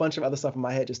a whole bunch of other stuff in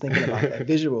my head just thinking about that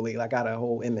visually. Like got a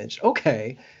whole image.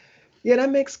 Okay. Yeah,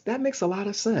 that makes a lot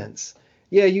of sense.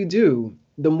 Yeah, you do.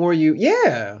 The more you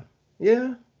yeah.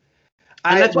 Yeah. And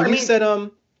I that's when what I you mean. said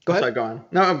go Oh, ahead. sorry, go on.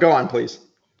 No, go on, please.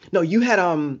 No, you had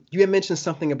mentioned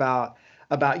something about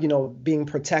being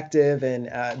protective and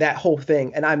that whole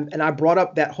thing, and I brought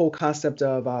up that whole concept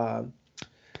of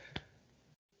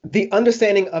the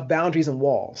understanding of boundaries and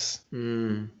walls,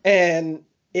 and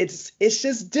it's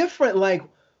just different. Like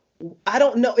I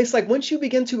don't know. It's like once you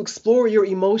begin to explore your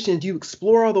emotions, you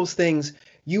explore all those things,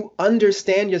 you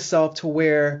understand yourself to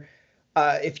where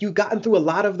if you've gotten through a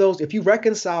lot of those, if you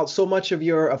reconciled so much of the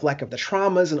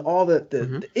traumas and all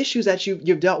the issues that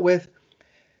you've dealt with,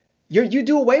 you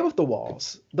do away with the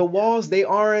walls. The walls they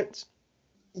aren't.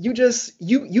 You just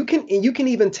you can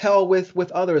even tell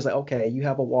with others like okay you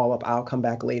have a wall up I'll come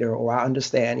back later or I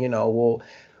understand well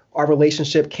our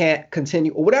relationship can't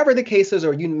continue or whatever the case is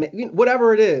or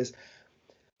whatever it is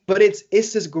but it's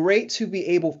just great to be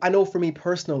able I know for me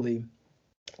personally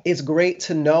it's great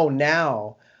to know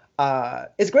now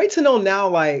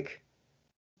like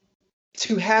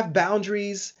to have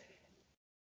boundaries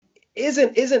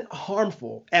isn't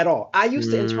harmful at all. I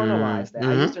used to internalize that.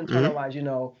 I used to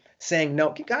internalize, saying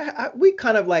no. We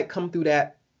kind of like come through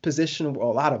that position.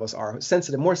 Well, a lot of us are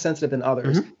sensitive, more sensitive than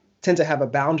others, tend to have a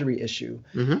boundary issue.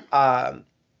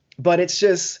 But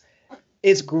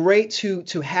it's great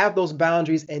to have those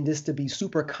boundaries and just to be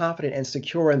super confident and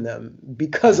secure in them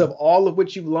because of all of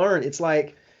what you've learned. It's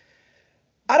like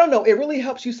I don't know. It really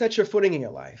helps you set your footing in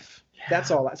your life.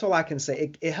 That's all. That's all I can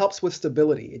say. It helps with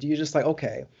stability. You're just like,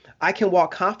 okay, I can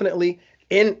walk confidently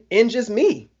in just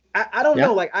me. I don't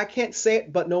know. Yeah. Like I can't say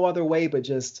it, but no other way. But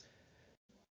just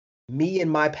me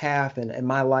and my path and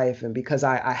my life, and because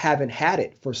I haven't had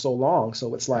it for so long.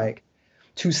 So it's Yeah. like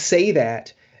to say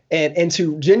that and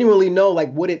to genuinely know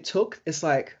like what it took, it's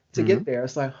like to Mhm. get there.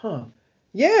 It's like, huh,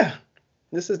 yeah,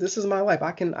 this is my life.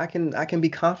 I can be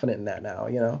confident in that now,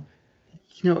 you know?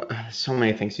 So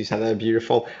many things you said that are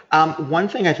beautiful. One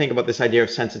thing I think about this idea of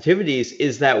sensitivities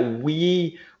is that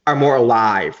we are more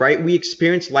alive, right? We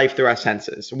experience life through our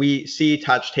senses. We see,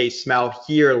 touch, taste, smell,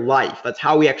 hear life. That's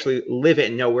how we actually live it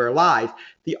and know we're alive.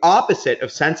 The opposite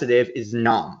of sensitive is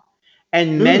numb.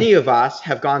 And Mm, many of us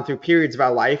have gone through periods of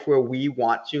our life where we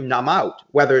want to numb out,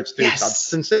 whether it's through yes.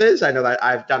 substances. I know that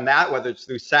I've done that, whether it's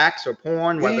through sex or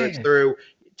porn, whether it's Yeah. through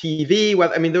TV,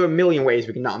 I mean, there are a million ways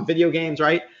we can numb. Video games,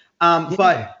 right? But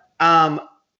Yeah.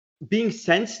 being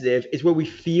sensitive is where we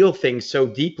feel things so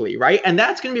deeply, right? And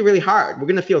that's going to be really hard. We're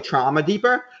going to feel trauma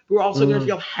deeper, but we're also going to Mm,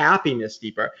 feel happiness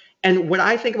deeper. And what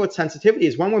I think about sensitivity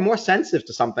is when we're more sensitive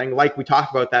to something, like we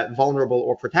talked about that vulnerable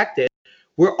or protected,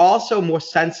 we're also more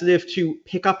sensitive to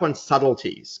pick up on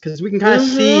subtleties because we can kind of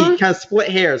see, mm-hmm. kind of split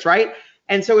hairs, right?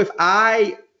 And so if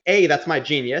that's my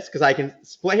genius because I can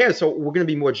split hairs. So we're going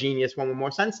to be more genius when we're more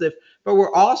sensitive, but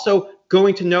we're also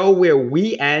going to know where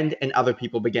we end and other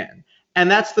people begin. And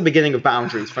that's the beginning of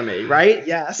boundaries for me, right?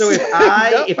 Yes. So if I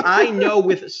Yep. if I know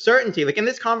with certainty, like in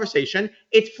this conversation,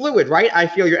 it's fluid, right? I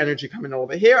feel your energy coming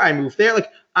over here, I move there, like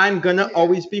I'm gonna Yeah.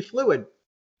 always be fluid.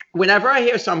 Whenever I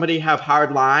hear somebody have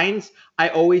hard lines, I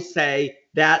always say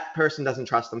that person doesn't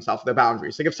trust themselves, their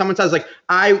boundaries. Like if someone says like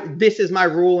this is my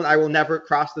rule and I will never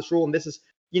cross this rule, and this is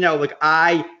like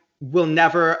I will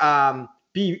never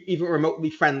be even remotely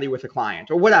friendly with a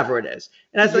client or whatever it is,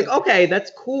 and I was like, Yeah. okay, that's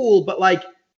cool, but like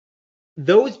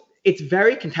those it's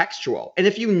very contextual. And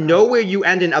if you Uh, know where you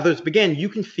end and others begin, you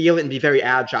can feel it and be very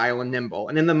agile and nimble.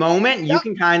 And in the moment, you yep.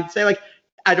 can kind of say, like,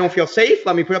 I don't feel safe.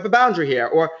 Let me put up a boundary here.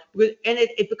 And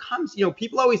it becomes,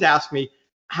 people always ask me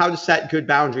how to set good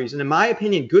boundaries. And in my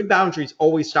opinion, good boundaries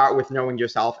always start with knowing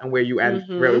yourself and where you end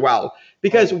really Mm-hmm. well.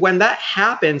 Because Always. when that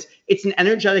happens, it's an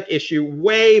energetic issue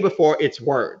way before it's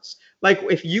words. Like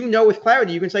if you know with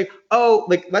clarity, you can say, oh,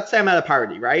 like let's say I'm at a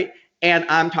party, right? And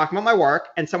I'm talking about my work,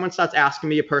 and someone starts asking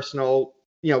me a personal,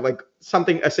 like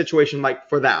something, a situation like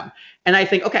for them. And I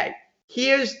think, okay,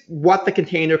 here's what the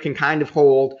container can kind of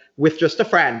hold with just a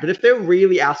friend. But if they're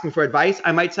really asking for advice,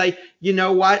 I might say, you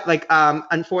know what, like,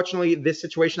 unfortunately, this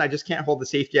situation, I just can't hold the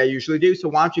safety I usually do. So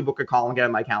why don't you book a call and get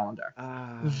on my calendar?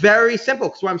 Ah, Very simple.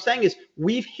 Because what I'm saying is,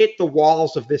 we've hit the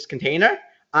walls of this container.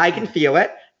 I can yeah. feel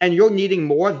it, and you're needing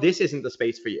more. This isn't the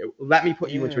space for you. Let me put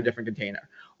you into a Yeah. different container.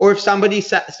 Or if somebody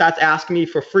starts asking me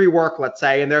for free work, let's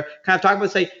say, and they're kind of talking about,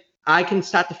 say, I can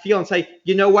start to feel and say,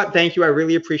 you know what, thank you. I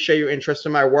really appreciate your interest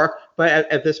in my work. But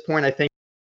at this point, I think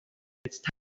it's time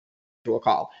to a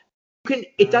call.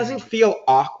 It Ah, doesn't feel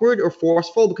awkward or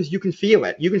forceful because you can feel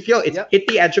it. You can feel it's yep. hit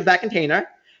the edge of that container.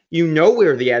 You know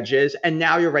where the edge is, and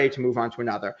now you're ready to move on to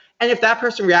another. And if that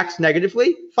person reacts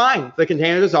negatively, fine. The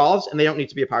container dissolves, and they don't need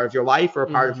to be a part of your life or a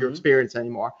part of your Mm-hmm. experience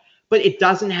anymore. But it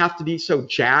doesn't have to be so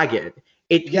jagged.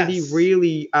 It can be Yes.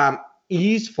 really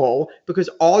easeful because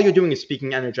all you're doing is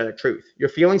speaking energetic truth. You're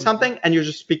feeling Mm-hmm. something, and you're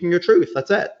just speaking your truth.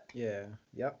 That's it. Yeah.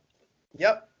 Yep.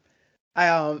 Yep.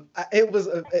 It was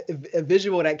a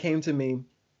visual that came to me,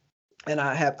 and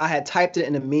I had typed it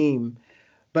in a meme,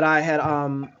 but I had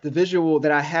the visual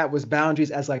that I had was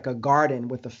boundaries as like a garden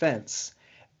with a fence.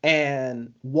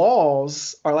 And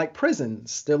walls are like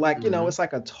prisons. They're like, Mm-hmm. it's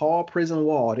like a tall prison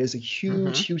wall. There's a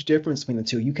huge, Mm-hmm. huge difference between the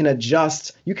two. You can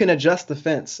adjust the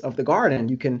fence of the garden.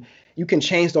 You can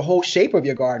change the whole shape of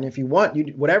your garden if you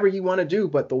want. Whatever you want to do,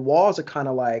 but the walls are kind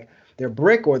of like they're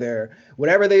brick or they're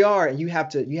whatever they are, and you have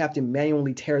to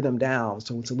manually tear them down.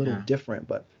 So it's a little Yeah. different,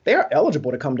 but they are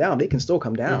eligible to come down. They can still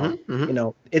come down. Mm-hmm. Mm-hmm.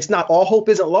 It's not all hope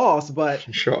isn't lost, but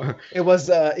Sure. it was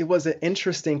an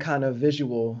interesting kind of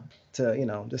visual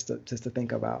to just to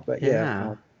think about. But yeah,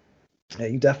 Yeah. yeah,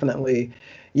 you definitely,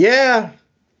 yeah,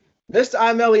 Mr.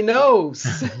 Iamele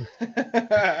knows.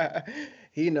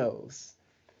 He knows.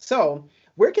 So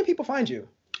where can people find you?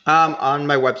 On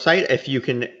my website, if you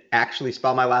can actually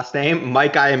spell my last name,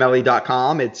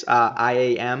 MikeIamele.com. It's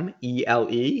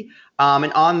Iamele.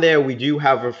 And on there, we do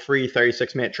have a free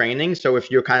 36-minute training. So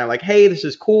if you're kind of like, hey, this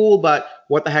is cool, but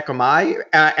what the heck are my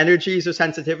energies or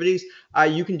sensitivities?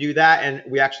 You can do that. And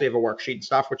we actually have a worksheet and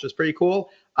stuff, which is pretty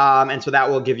cool. And so that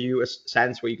will give you a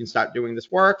sense where you can start doing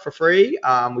this work for free.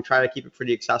 We try to keep it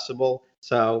pretty accessible.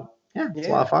 So yeah, it's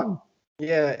a lot of Yeah. fun.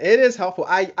 Yeah, it is helpful.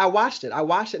 I watched it. I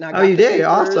watched it and I Oh, got you the did?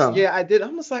 papers. Awesome. Yeah, I did.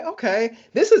 I'm just like, okay,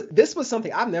 this was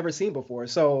something I've never seen before.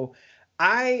 So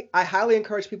I highly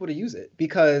encourage people to use it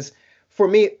because for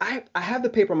me, I have the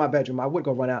paper in my bedroom. I would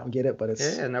go run out and get it, but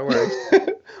it's Yeah, no worries.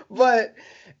 but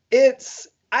it's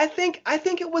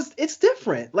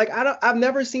different. Like I've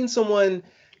never seen someone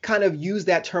kind of use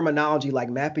that terminology like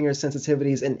mapping your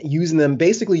sensitivities and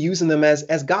basically using them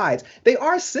as guides. They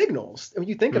are signals. When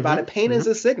you think about it, pain is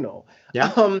a signal.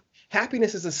 Yeah,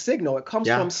 Happiness is a signal. It comes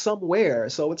yeah. from somewhere.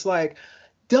 So it's like,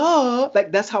 duh.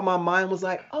 Like that's how my mind was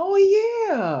like, oh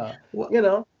yeah. Well, You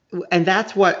know? and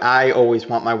that's what I always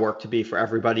want my work to be for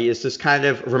everybody is just kind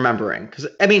of remembering. Because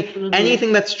I mean, Hmm.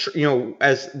 anything that's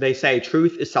as they say,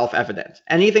 truth is self-evident.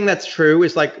 Anything that's true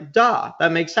is like, duh,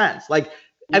 that makes sense. Like,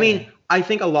 I Yeah. mean, I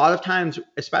think a lot of times,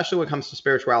 especially when it comes to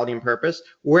spirituality and purpose,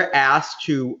 we're asked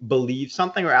to believe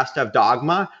something or asked to have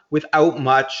dogma without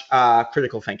much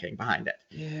critical thinking behind it.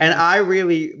 And Yeah. I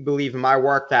really believe in my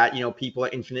work that people are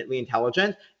infinitely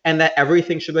intelligent and that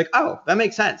everything should be like, oh, that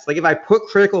makes sense. Like if I put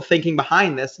critical thinking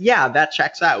behind this, yeah, that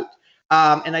checks out.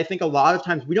 And I think a lot of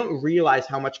times we don't realize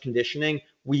how much conditioning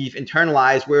we've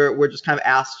internalized. We're just kind of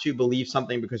asked to believe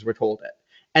something because we're told it,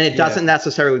 and it Yeah. doesn't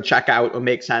necessarily check out or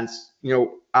make sense,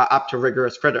 up to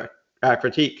rigorous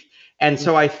critique. And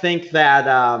so I think that,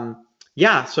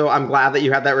 yeah. So I'm glad that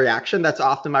you had that reaction. That's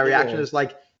often my reaction Yeah. is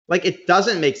like it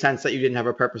doesn't make sense that you didn't have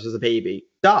a purpose as a baby.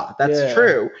 Duh, that's Yeah.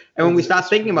 true. And when we start It's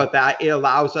thinking true. about that, it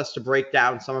allows us to break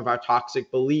down some of our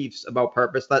toxic beliefs about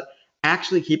purpose that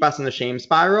actually keep us in the shame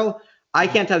spiral. I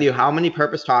can't tell you how many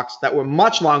purpose talks that were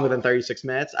much longer than 36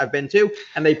 minutes I've been to,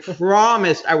 and they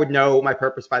promised I would know my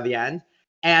purpose by the end.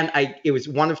 And it was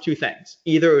one of two things.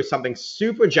 Either it was something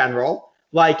super general,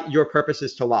 like your purpose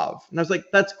is to love. And I was like,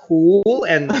 that's cool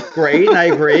and great, and I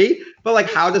agree. But like,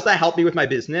 how does that help me with my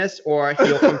business or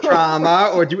heal from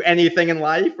trauma or do anything in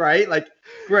life, right? Like,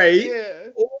 great. Yeah.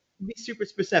 Or be super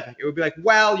specific. It would be like,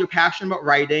 well, you're passionate about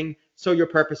writing, so your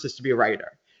purpose is to be a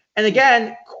writer. And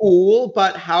again, cool,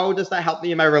 but how does that help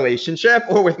me in my relationship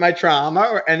or with my trauma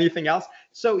or anything else?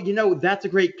 So, that's a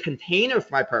great container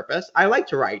for my purpose. I like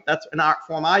to write. That's an art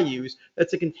form I use.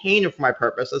 That's a container for my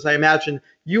purpose. As I imagine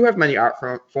you have many art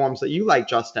forms that you like,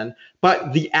 Justin,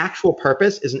 but the actual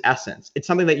purpose is an essence. It's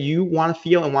something that you want to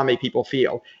feel and want to make people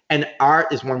feel. And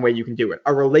art is one way you can do it.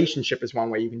 A relationship is one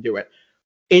way you can do it.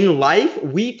 In life,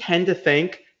 we tend to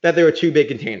think that there are two big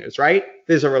containers, right?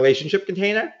 There's a relationship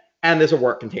container and there's a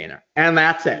work container, and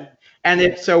that's it. And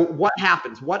Yeah. so what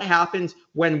happens? What happens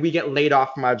when we get laid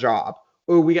off from our job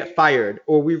or we get fired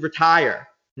or we retire?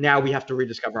 Now we have to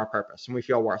rediscover our purpose and we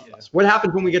feel Yeah. worthless. What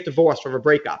happens when we get divorced from a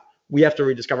breakup? We have to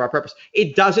rediscover our purpose.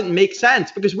 It doesn't make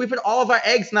sense because we put all of our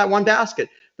eggs in that one basket.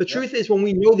 The Yep. truth is, when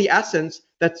we know the essence,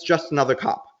 that's just another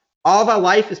cup. All of our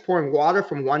life is pouring water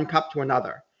from one cup to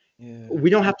another. Yeah. We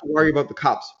don't have to worry about the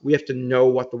cups. We have to know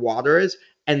what the water is,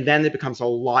 and then it becomes a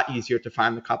lot easier to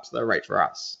find the cups that are right for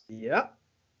us. Yep.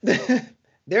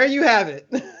 There you have it.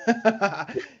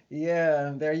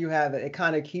 Yeah, there you have it. It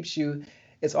kind of keeps you,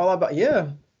 it's all about, yeah.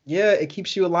 Yeah, it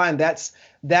keeps you aligned. That's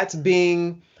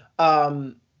being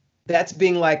um that's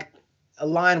being like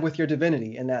aligned with your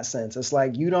divinity in that sense. It's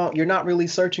like you're not really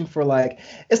searching for like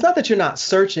it's not that you're not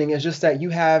searching, it's just that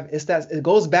it's that it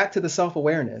goes back to the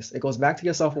self-awareness. It goes back to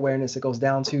your self-awareness.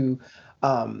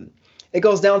 Um it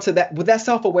goes down to that with that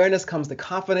self-awareness comes the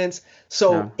confidence. Yeah.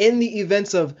 So in the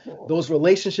events of those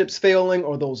relationships failing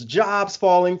or those jobs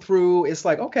falling through, it's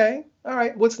like, okay, all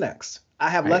right, what's next? I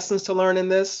have Right. lessons to learn in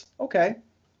this. Okay,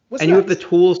 what's And you have the next?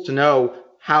 tools to know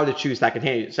how to choose that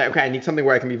container. Say, okay, I need something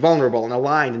where I can be vulnerable and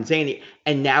aligned and zany.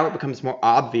 And now it becomes more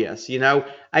obvious.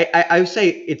 I would say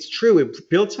it's true. It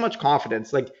builds so much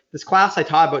confidence. Like this class I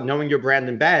taught about knowing your brand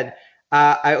in bed.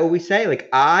 I always say, like,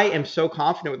 I am so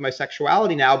confident with my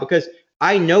sexuality now because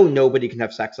I know nobody can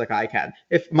have sex like I can.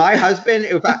 If my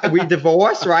husband, we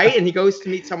divorce, right, and he goes to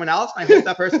meet someone else, and I hope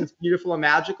that person's beautiful and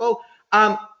magical,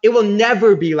 it will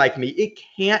never be like me. It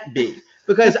can't be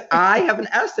because I have an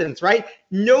essence, right?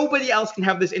 Nobody else can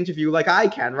have this interview like I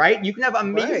can, right? You can have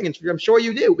amazing Right. interview, I'm sure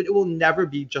you do, but it will never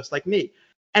be just like me.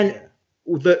 And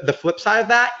Yeah. the flip side of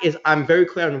that is I'm very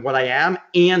clear on what I am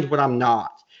and what I'm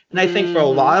not. And I think for a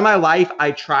Hmm. lot of my life,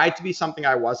 I tried to be something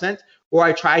I wasn't, or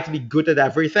I tried to be good at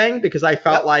everything because I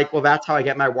felt Yep. like, well, that's how I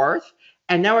get my worth.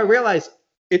 And now I realize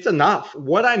it's enough.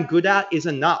 What I'm good at is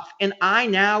enough. And I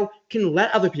now can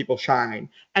let other people shine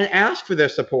and ask for their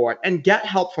support and get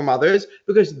help from others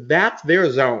because that's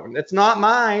their zone. It's not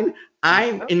mine.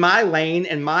 I'm Yep. in my lane,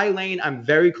 and my lane I'm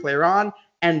very clear on,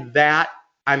 and that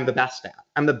I'm the best at.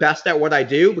 I'm the best at what I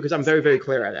do because I'm very, very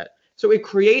clear at it. So it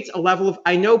creates a level of,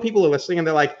 I know people are listening and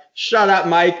they're like, shut up,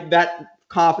 Mike. That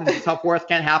confidence and self worth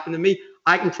can't happen to me.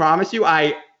 I can promise you,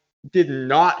 I did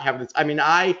not have this. I mean,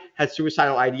 I had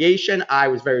suicidal ideation. I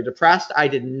was very depressed. I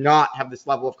did not have this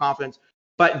level of confidence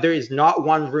but there is not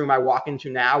one room I walk into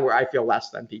now where I feel less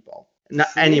than people. Not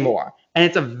See? anymore. And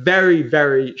it's a very,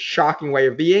 very shocking way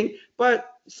of being. But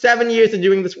 7 years of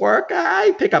doing this work,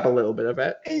 I pick up a little bit of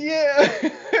it.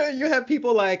 Yeah. You have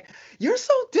people like, you're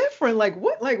so different. Like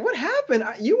what happened?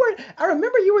 I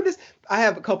remember you were this. I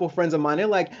have a couple friends of mine. They're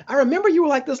like, I remember you were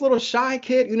like this little shy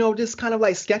kid, just kind of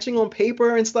like sketching on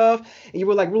paper and stuff. And you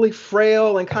were like really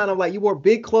frail and kind of like you wore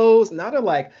big clothes. Now they're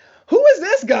like, who is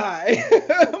this guy?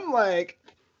 I'm like,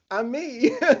 I'm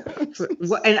me.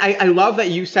 And I love that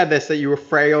you said this, that you were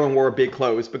frail and wore big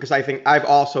clothes, because I think I've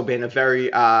also been a very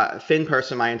thin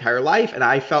person my entire life, and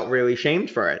I felt really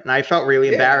shamed for it. And I felt really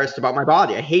Yeah. embarrassed about my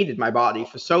body. I hated my body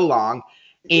for so long.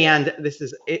 Yeah. And this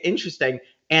is interesting.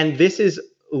 And this is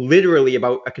literally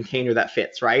about a container that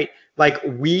fits, right? Like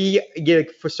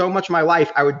for so much of my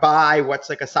life, I would buy what's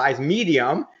like a size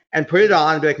medium and put it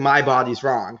on and be like, my body's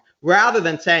wrong. Rather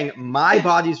than saying, my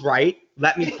body's right,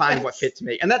 let me find what Yes. fits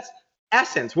me. And that's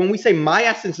essence. When we say my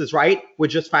essence is right, we're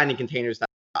just finding containers that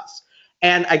fit us.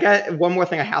 And I got one more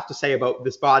thing I have to say about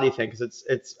this body thing, because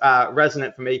it's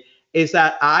resonant for me, is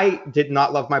that I did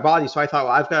not love my body. So I thought,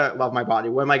 well, I've got to love my body.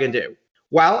 What am I going to do?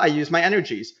 Well, I use my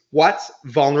energies. What's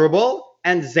vulnerable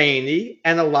and zany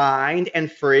and aligned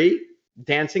and free?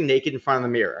 Dancing naked in front of the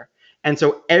mirror. And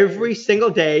so every single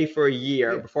day for a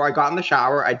year, Yeah. before I got in the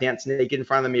shower, I danced naked in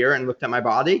front of the mirror and looked at my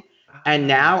body. And Ah.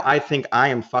 now I think I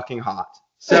am fucking hot.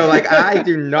 So like I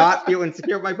do not feel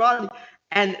insecure with my body.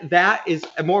 And that is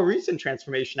a more recent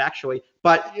transformation, actually.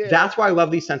 But Yeah. that's why I love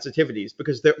these sensitivities,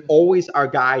 because they're always our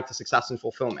guide to success and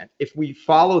fulfillment. If we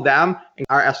follow them,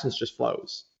 our essence just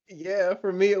flows. Yeah,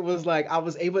 for me it was like I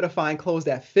was able to find clothes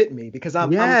that fit me because I'm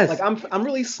like Yes, I'm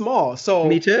really small. me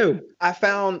So too. I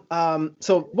found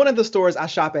so one of the stores I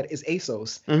shop at is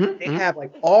ASOS. They Mm-hmm, have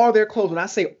like all their clothes. When I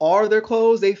say all their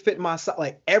clothes, they fit my size. I'm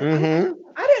like, mm-hmm,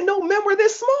 I didn't know men were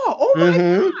this small. Oh my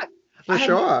mm-hmm, God. for I have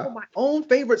sure. my own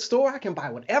favorite store. I can buy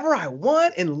whatever I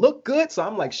want and look good. So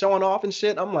I'm like showing off and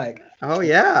shit. I'm like, Oh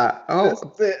yeah. this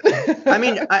Oh, is I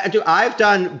mean, it. I've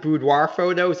done boudoir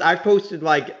photos. I've posted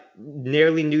like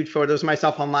nearly nude photos of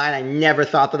myself online. I never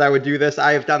thought that I would do this.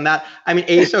 I have done that. I mean,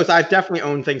 ASOS. I've definitely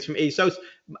owned things from ASOS.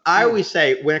 I Mm, always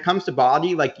say, when it comes to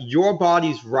body, like your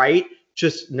body's right.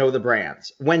 Just know the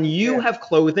brands. When you yeah. have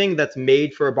clothing that's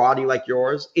made for a body like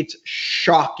yours, it's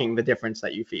shocking the difference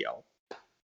that you feel.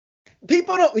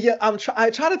 People don't, yeah, I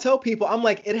try to tell people, I'm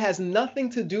like, it has nothing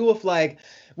to do with like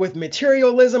with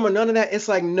materialism or none of that. It's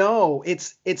like, no,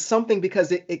 it's something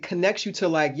because it connects you to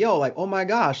like, yo, like, oh my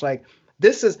gosh, like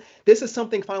this is this is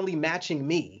something finally matching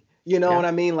me. You know Yeah, what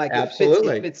I mean? Like it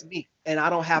absolutely. fits me. And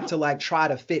I don't have to like try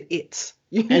to fit it.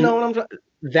 You know And what I'm trying?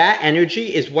 that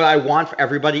energy is what I want for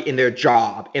everybody in their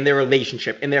job, in their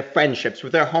relationship, in their friendships,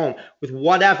 with their home, with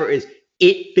whatever is.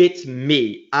 It fits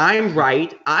me. I'm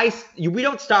right. We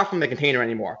don't start from the container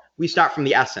anymore. We start from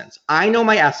the essence. I know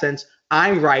my essence.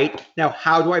 I'm right. Now,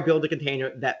 how do I build a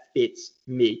container that fits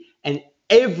me? And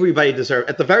everybody deserves,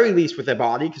 at the very least, with their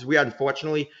body, because we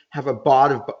unfortunately have a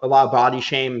lot of body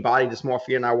shame and body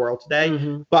dysmorphia in our world today.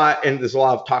 Hmm. And there's a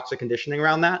lot of toxic conditioning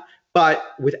around that. But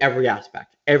with every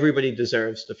aspect, everybody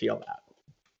deserves to feel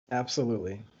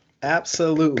Absolutely.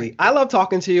 Absolutely. I love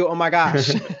talking to you. Oh my gosh.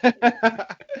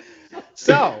 that.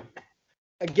 So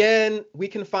again, we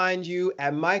can find you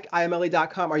at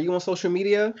mikeiamele.com. Are you on social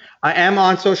media? I am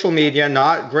on social media,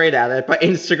 not great at it, but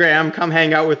Instagram, come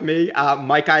hang out with me.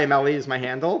 Mike Iamele is my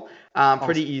handle. Pretty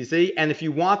Awesome. easy. And if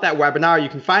you want that webinar, you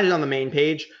can find it on the main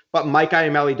page, but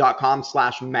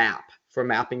mikeiamele.com/map for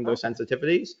mapping those Okay.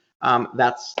 sensitivities. You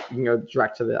can go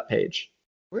direct to that page.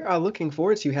 We are looking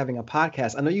forward to you having a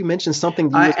podcast. I know you mentioned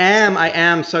something you I was am. I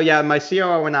am. So yeah, my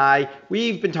COO and I,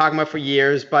 we've been talking about for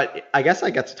years, but I guess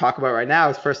I get to talk about it right now.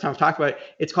 It's the first time I've talked about it.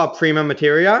 It's called prima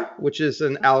materia, which is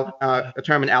a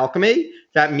term in alchemy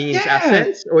that means yeah.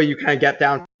 essence, or you kind of get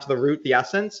down to the root, the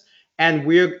essence. And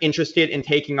we're interested in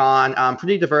taking on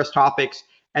pretty diverse topics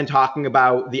and talking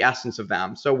about the essence of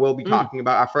them. So we'll be Mm, talking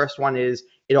about, our first one is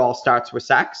it all starts with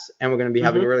sex, and we're going to be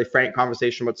having hmm. a really frank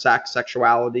conversation about sex,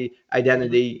 sexuality, Hmm.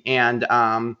 identity, and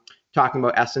talking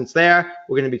about essence there.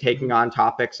 We're going to be taking Hmm. on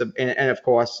topics and of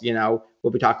course,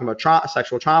 we'll be talking about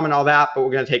sexual trauma and all that, but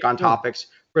we're going to take on Mm, topics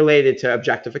related to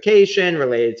objectification,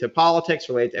 related to politics,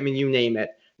 I mean, you name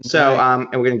it. So, nice.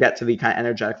 and we're going to get to the kind of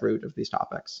energetic root of these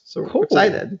topics. So we're Cool.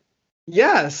 excited.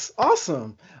 Yes.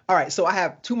 Awesome. All right. So I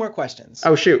have two more questions.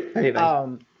 Oh, shoot. Anything.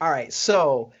 All right.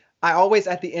 So I always,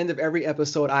 at the end of every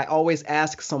episode, I always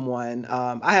ask someone.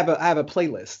 I have a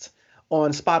playlist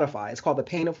on Spotify. It's called the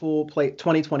Painful Play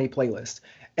 2020 playlist,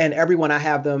 and everyone I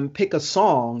have them pick a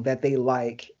song that they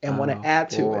like and want to Oh add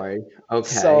to it. boy. Okay.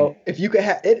 So if you could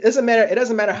have, it doesn't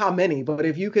matter how many, but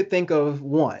if you could think of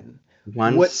one,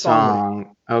 One what song would it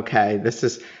song. Okay, this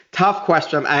is tough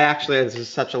question. This is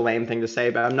such a lame thing to say,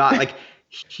 but I'm not be? like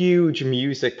huge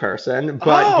music person.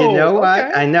 But you Oh, know what?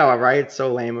 okay. I know, right? It's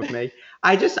so lame of me.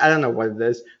 I don't know what it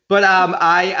is. But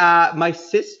my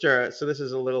sister. So this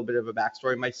is a little bit of a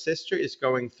backstory. My sister is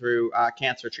going through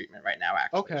cancer treatment right now.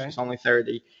 Actually, Okay. she's only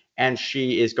 30, and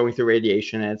she is going through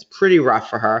radiation, and it's pretty rough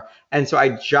for her. And so I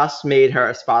just made her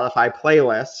a Spotify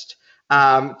playlist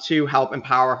to help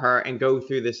empower her and go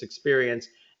through this experience.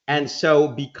 And so,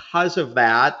 because of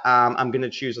that, I'm going to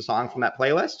choose a song from that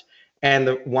playlist. And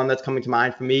the one that's coming to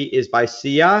mind for me is by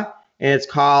Sia, and it's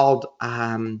called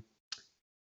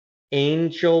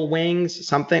Angel Wings,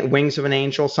 something, Wings of an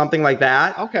Angel, something like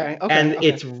that. Okay. Okay. And Okay.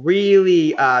 it's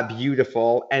really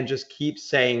beautiful and just keeps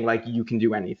saying, like, you can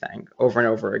do anything over and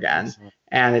over again. Awesome.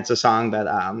 And it's a song that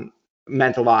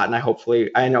meant a lot. And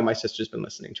I know my sister's been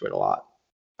listening to it a lot.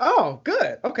 Oh,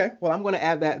 good. Okay. Well, I'm going to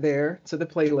add that there to the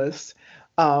playlist.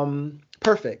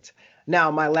 Perfect.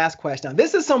 Now, my last question. Now,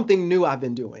 this is something new I've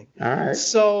been doing. All right.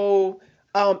 So,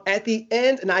 at the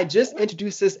end, and I just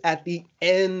introduced this at the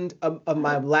end of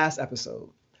my last episode.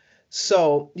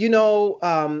 So,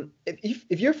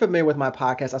 if you're familiar with my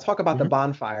podcast, I talk about the Mm-hmm.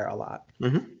 bonfire a lot.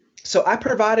 Mm-hmm. So I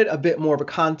provided a bit more of a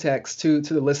context to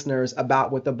the listeners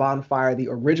about what the bonfire, the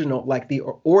original, like the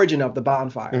origin of the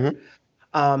bonfire.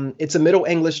 Mm-hmm. It's a Middle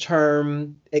English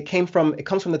term. It comes from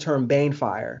the term bane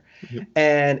fire, Mm-hmm.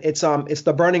 and it's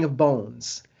the burning of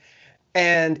bones.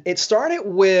 And it started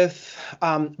with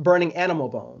burning animal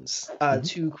bones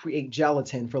to create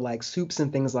gelatin for like soups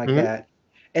and things like Mm-hmm. that.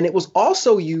 And it was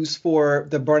also used for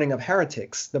the burning of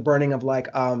heretics, the burning of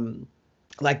like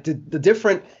the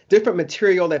different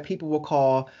material that people will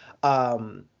call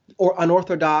or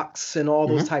unorthodox and all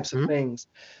those types of Mm-hmm. things.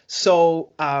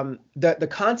 So the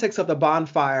context of the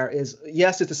bonfire is,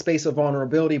 yes, it's a space of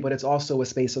vulnerability, but it's also a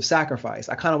space of sacrifice.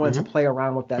 I kind of wanted to Mm-hmm. play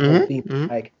around with that whole theme, Mm-hmm.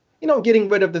 like getting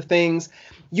rid of the things.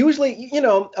 Usually,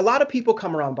 a lot of people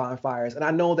come around bonfires, and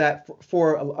I know that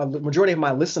for a majority of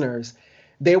my listeners,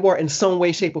 they were in some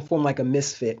way, shape, or form like a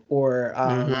misfit or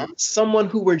Mm-hmm. someone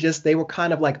who they were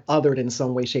kind of like othered in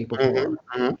some way, shape, or form.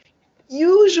 Mm-hmm.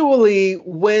 Usually,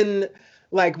 when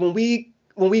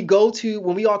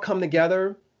we all come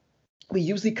together, we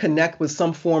usually connect with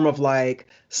some form of like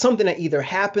something that either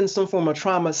happened, some form of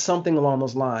trauma, something along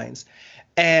those lines.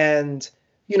 And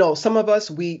some of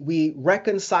us we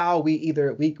reconcile,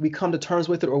 we come to terms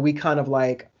with it, or we kind of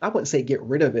like, I wouldn't say get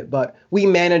rid of it, but we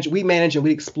manage and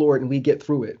we explore it and we get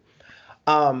through it.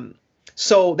 Um,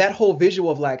 so that whole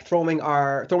visual of like throwing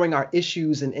our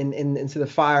issues into the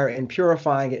fire and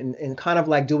purifying it and kind of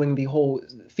like doing the whole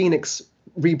phoenix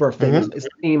rebirth thing is the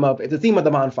theme of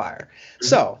the bonfire.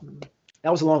 So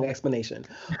that was a long explanation,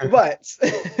 but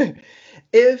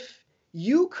if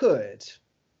you could,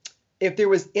 if there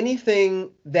was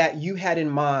anything that you had in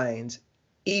mind,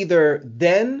 either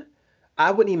then,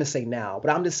 I wouldn't even say now,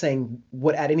 but I'm just saying,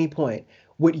 what at any point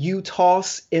would you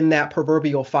toss in that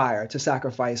proverbial fire to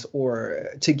sacrifice or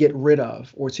to get rid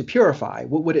of or to purify?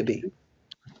 What would it be?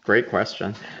 Great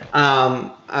question.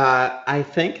 I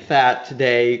think that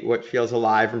today, what feels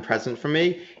alive and present for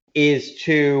me is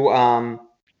to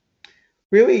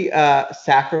really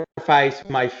sacrifice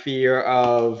my fear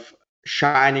of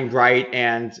shining bright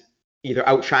and either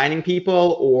outshining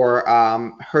people or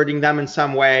hurting them in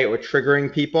some way or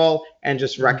triggering people, and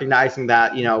just Mhm. recognizing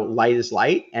that light is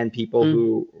light, and people Mm.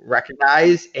 who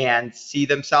recognize and see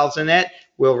themselves in it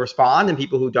will respond, and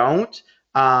people who don't,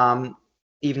 um,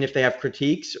 even if they have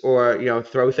critiques or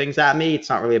throw things at me, it's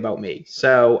not really about me.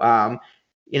 So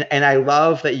and I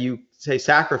love that you say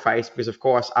sacrifice, because of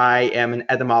course I am an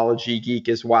etymology geek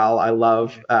as well. I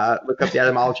love look up the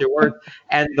etymology of words,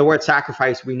 and the word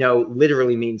sacrifice, we know,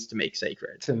 literally means to make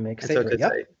sacred. To make And so sacred. to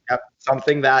Yep. say, yep,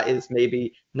 something that is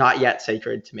maybe not yet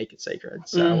sacred, to make it sacred.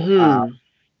 So Hmm.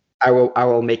 I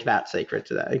will make that sacred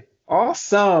today.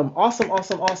 Awesome. Awesome.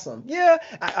 Awesome. Awesome. Yeah.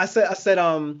 I said,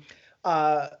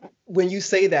 uh, when you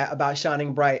say that about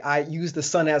shining bright, I use the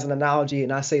sun as an analogy,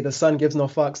 and I say the sun gives no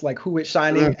fucks like who it's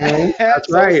shining at. That's So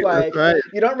it's right. That's like right.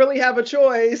 you don't really have a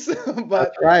choice, That's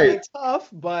but I right. mean, tough,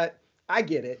 but I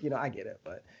get it. I get it.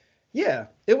 But yeah,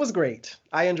 it was great.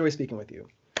 I enjoy speaking with you.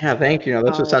 Yeah, thank you.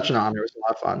 This was such Um, an honor. It was a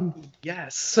lot of fun.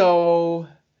 yes. So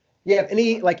yeah,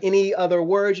 any other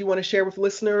words you want to share with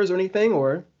listeners or anything,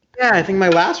 or? Yeah, I think my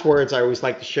last words I always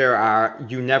like to share are: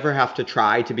 you never have to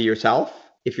try to be yourself.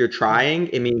 If you're trying,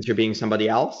 it means you're being somebody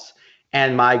else.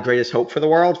 And my greatest hope for the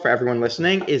world, for everyone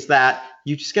listening, is that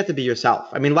you just get to be yourself.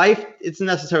 I mean, life isn't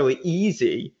necessarily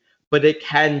easy, but it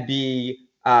can be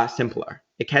simpler.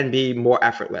 It can be more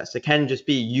effortless. It can just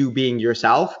be you being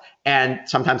yourself. And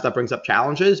sometimes that brings up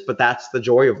challenges, but that's the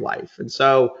joy of life. And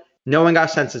so knowing our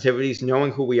sensitivities,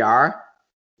 knowing who we are,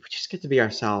 we just get to be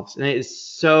ourselves. And it is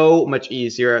so much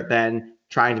easier than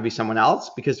trying to be someone else,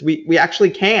 because we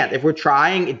actually can't. If we're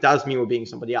trying, it does mean we're being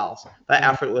somebody else. That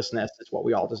effortlessness is what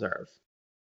we all deserve.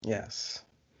 Yes.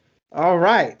 All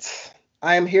right.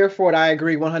 I am here for it. I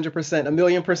agree 100%, a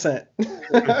million percent.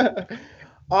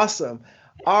 Awesome.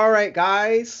 All right,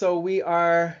 guys. So we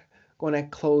are going to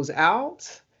close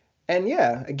out. And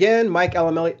yeah, again, Mike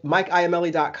Iamele,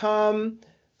 MikeIamele.com.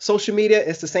 Social media,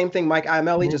 it's the same thing, Mike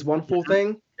Iamele, just one full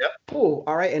thing. Yep. Cool.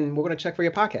 All right. And we're going to check for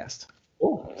your podcast.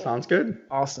 Cool. Sounds good.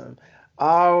 Awesome.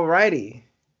 All righty.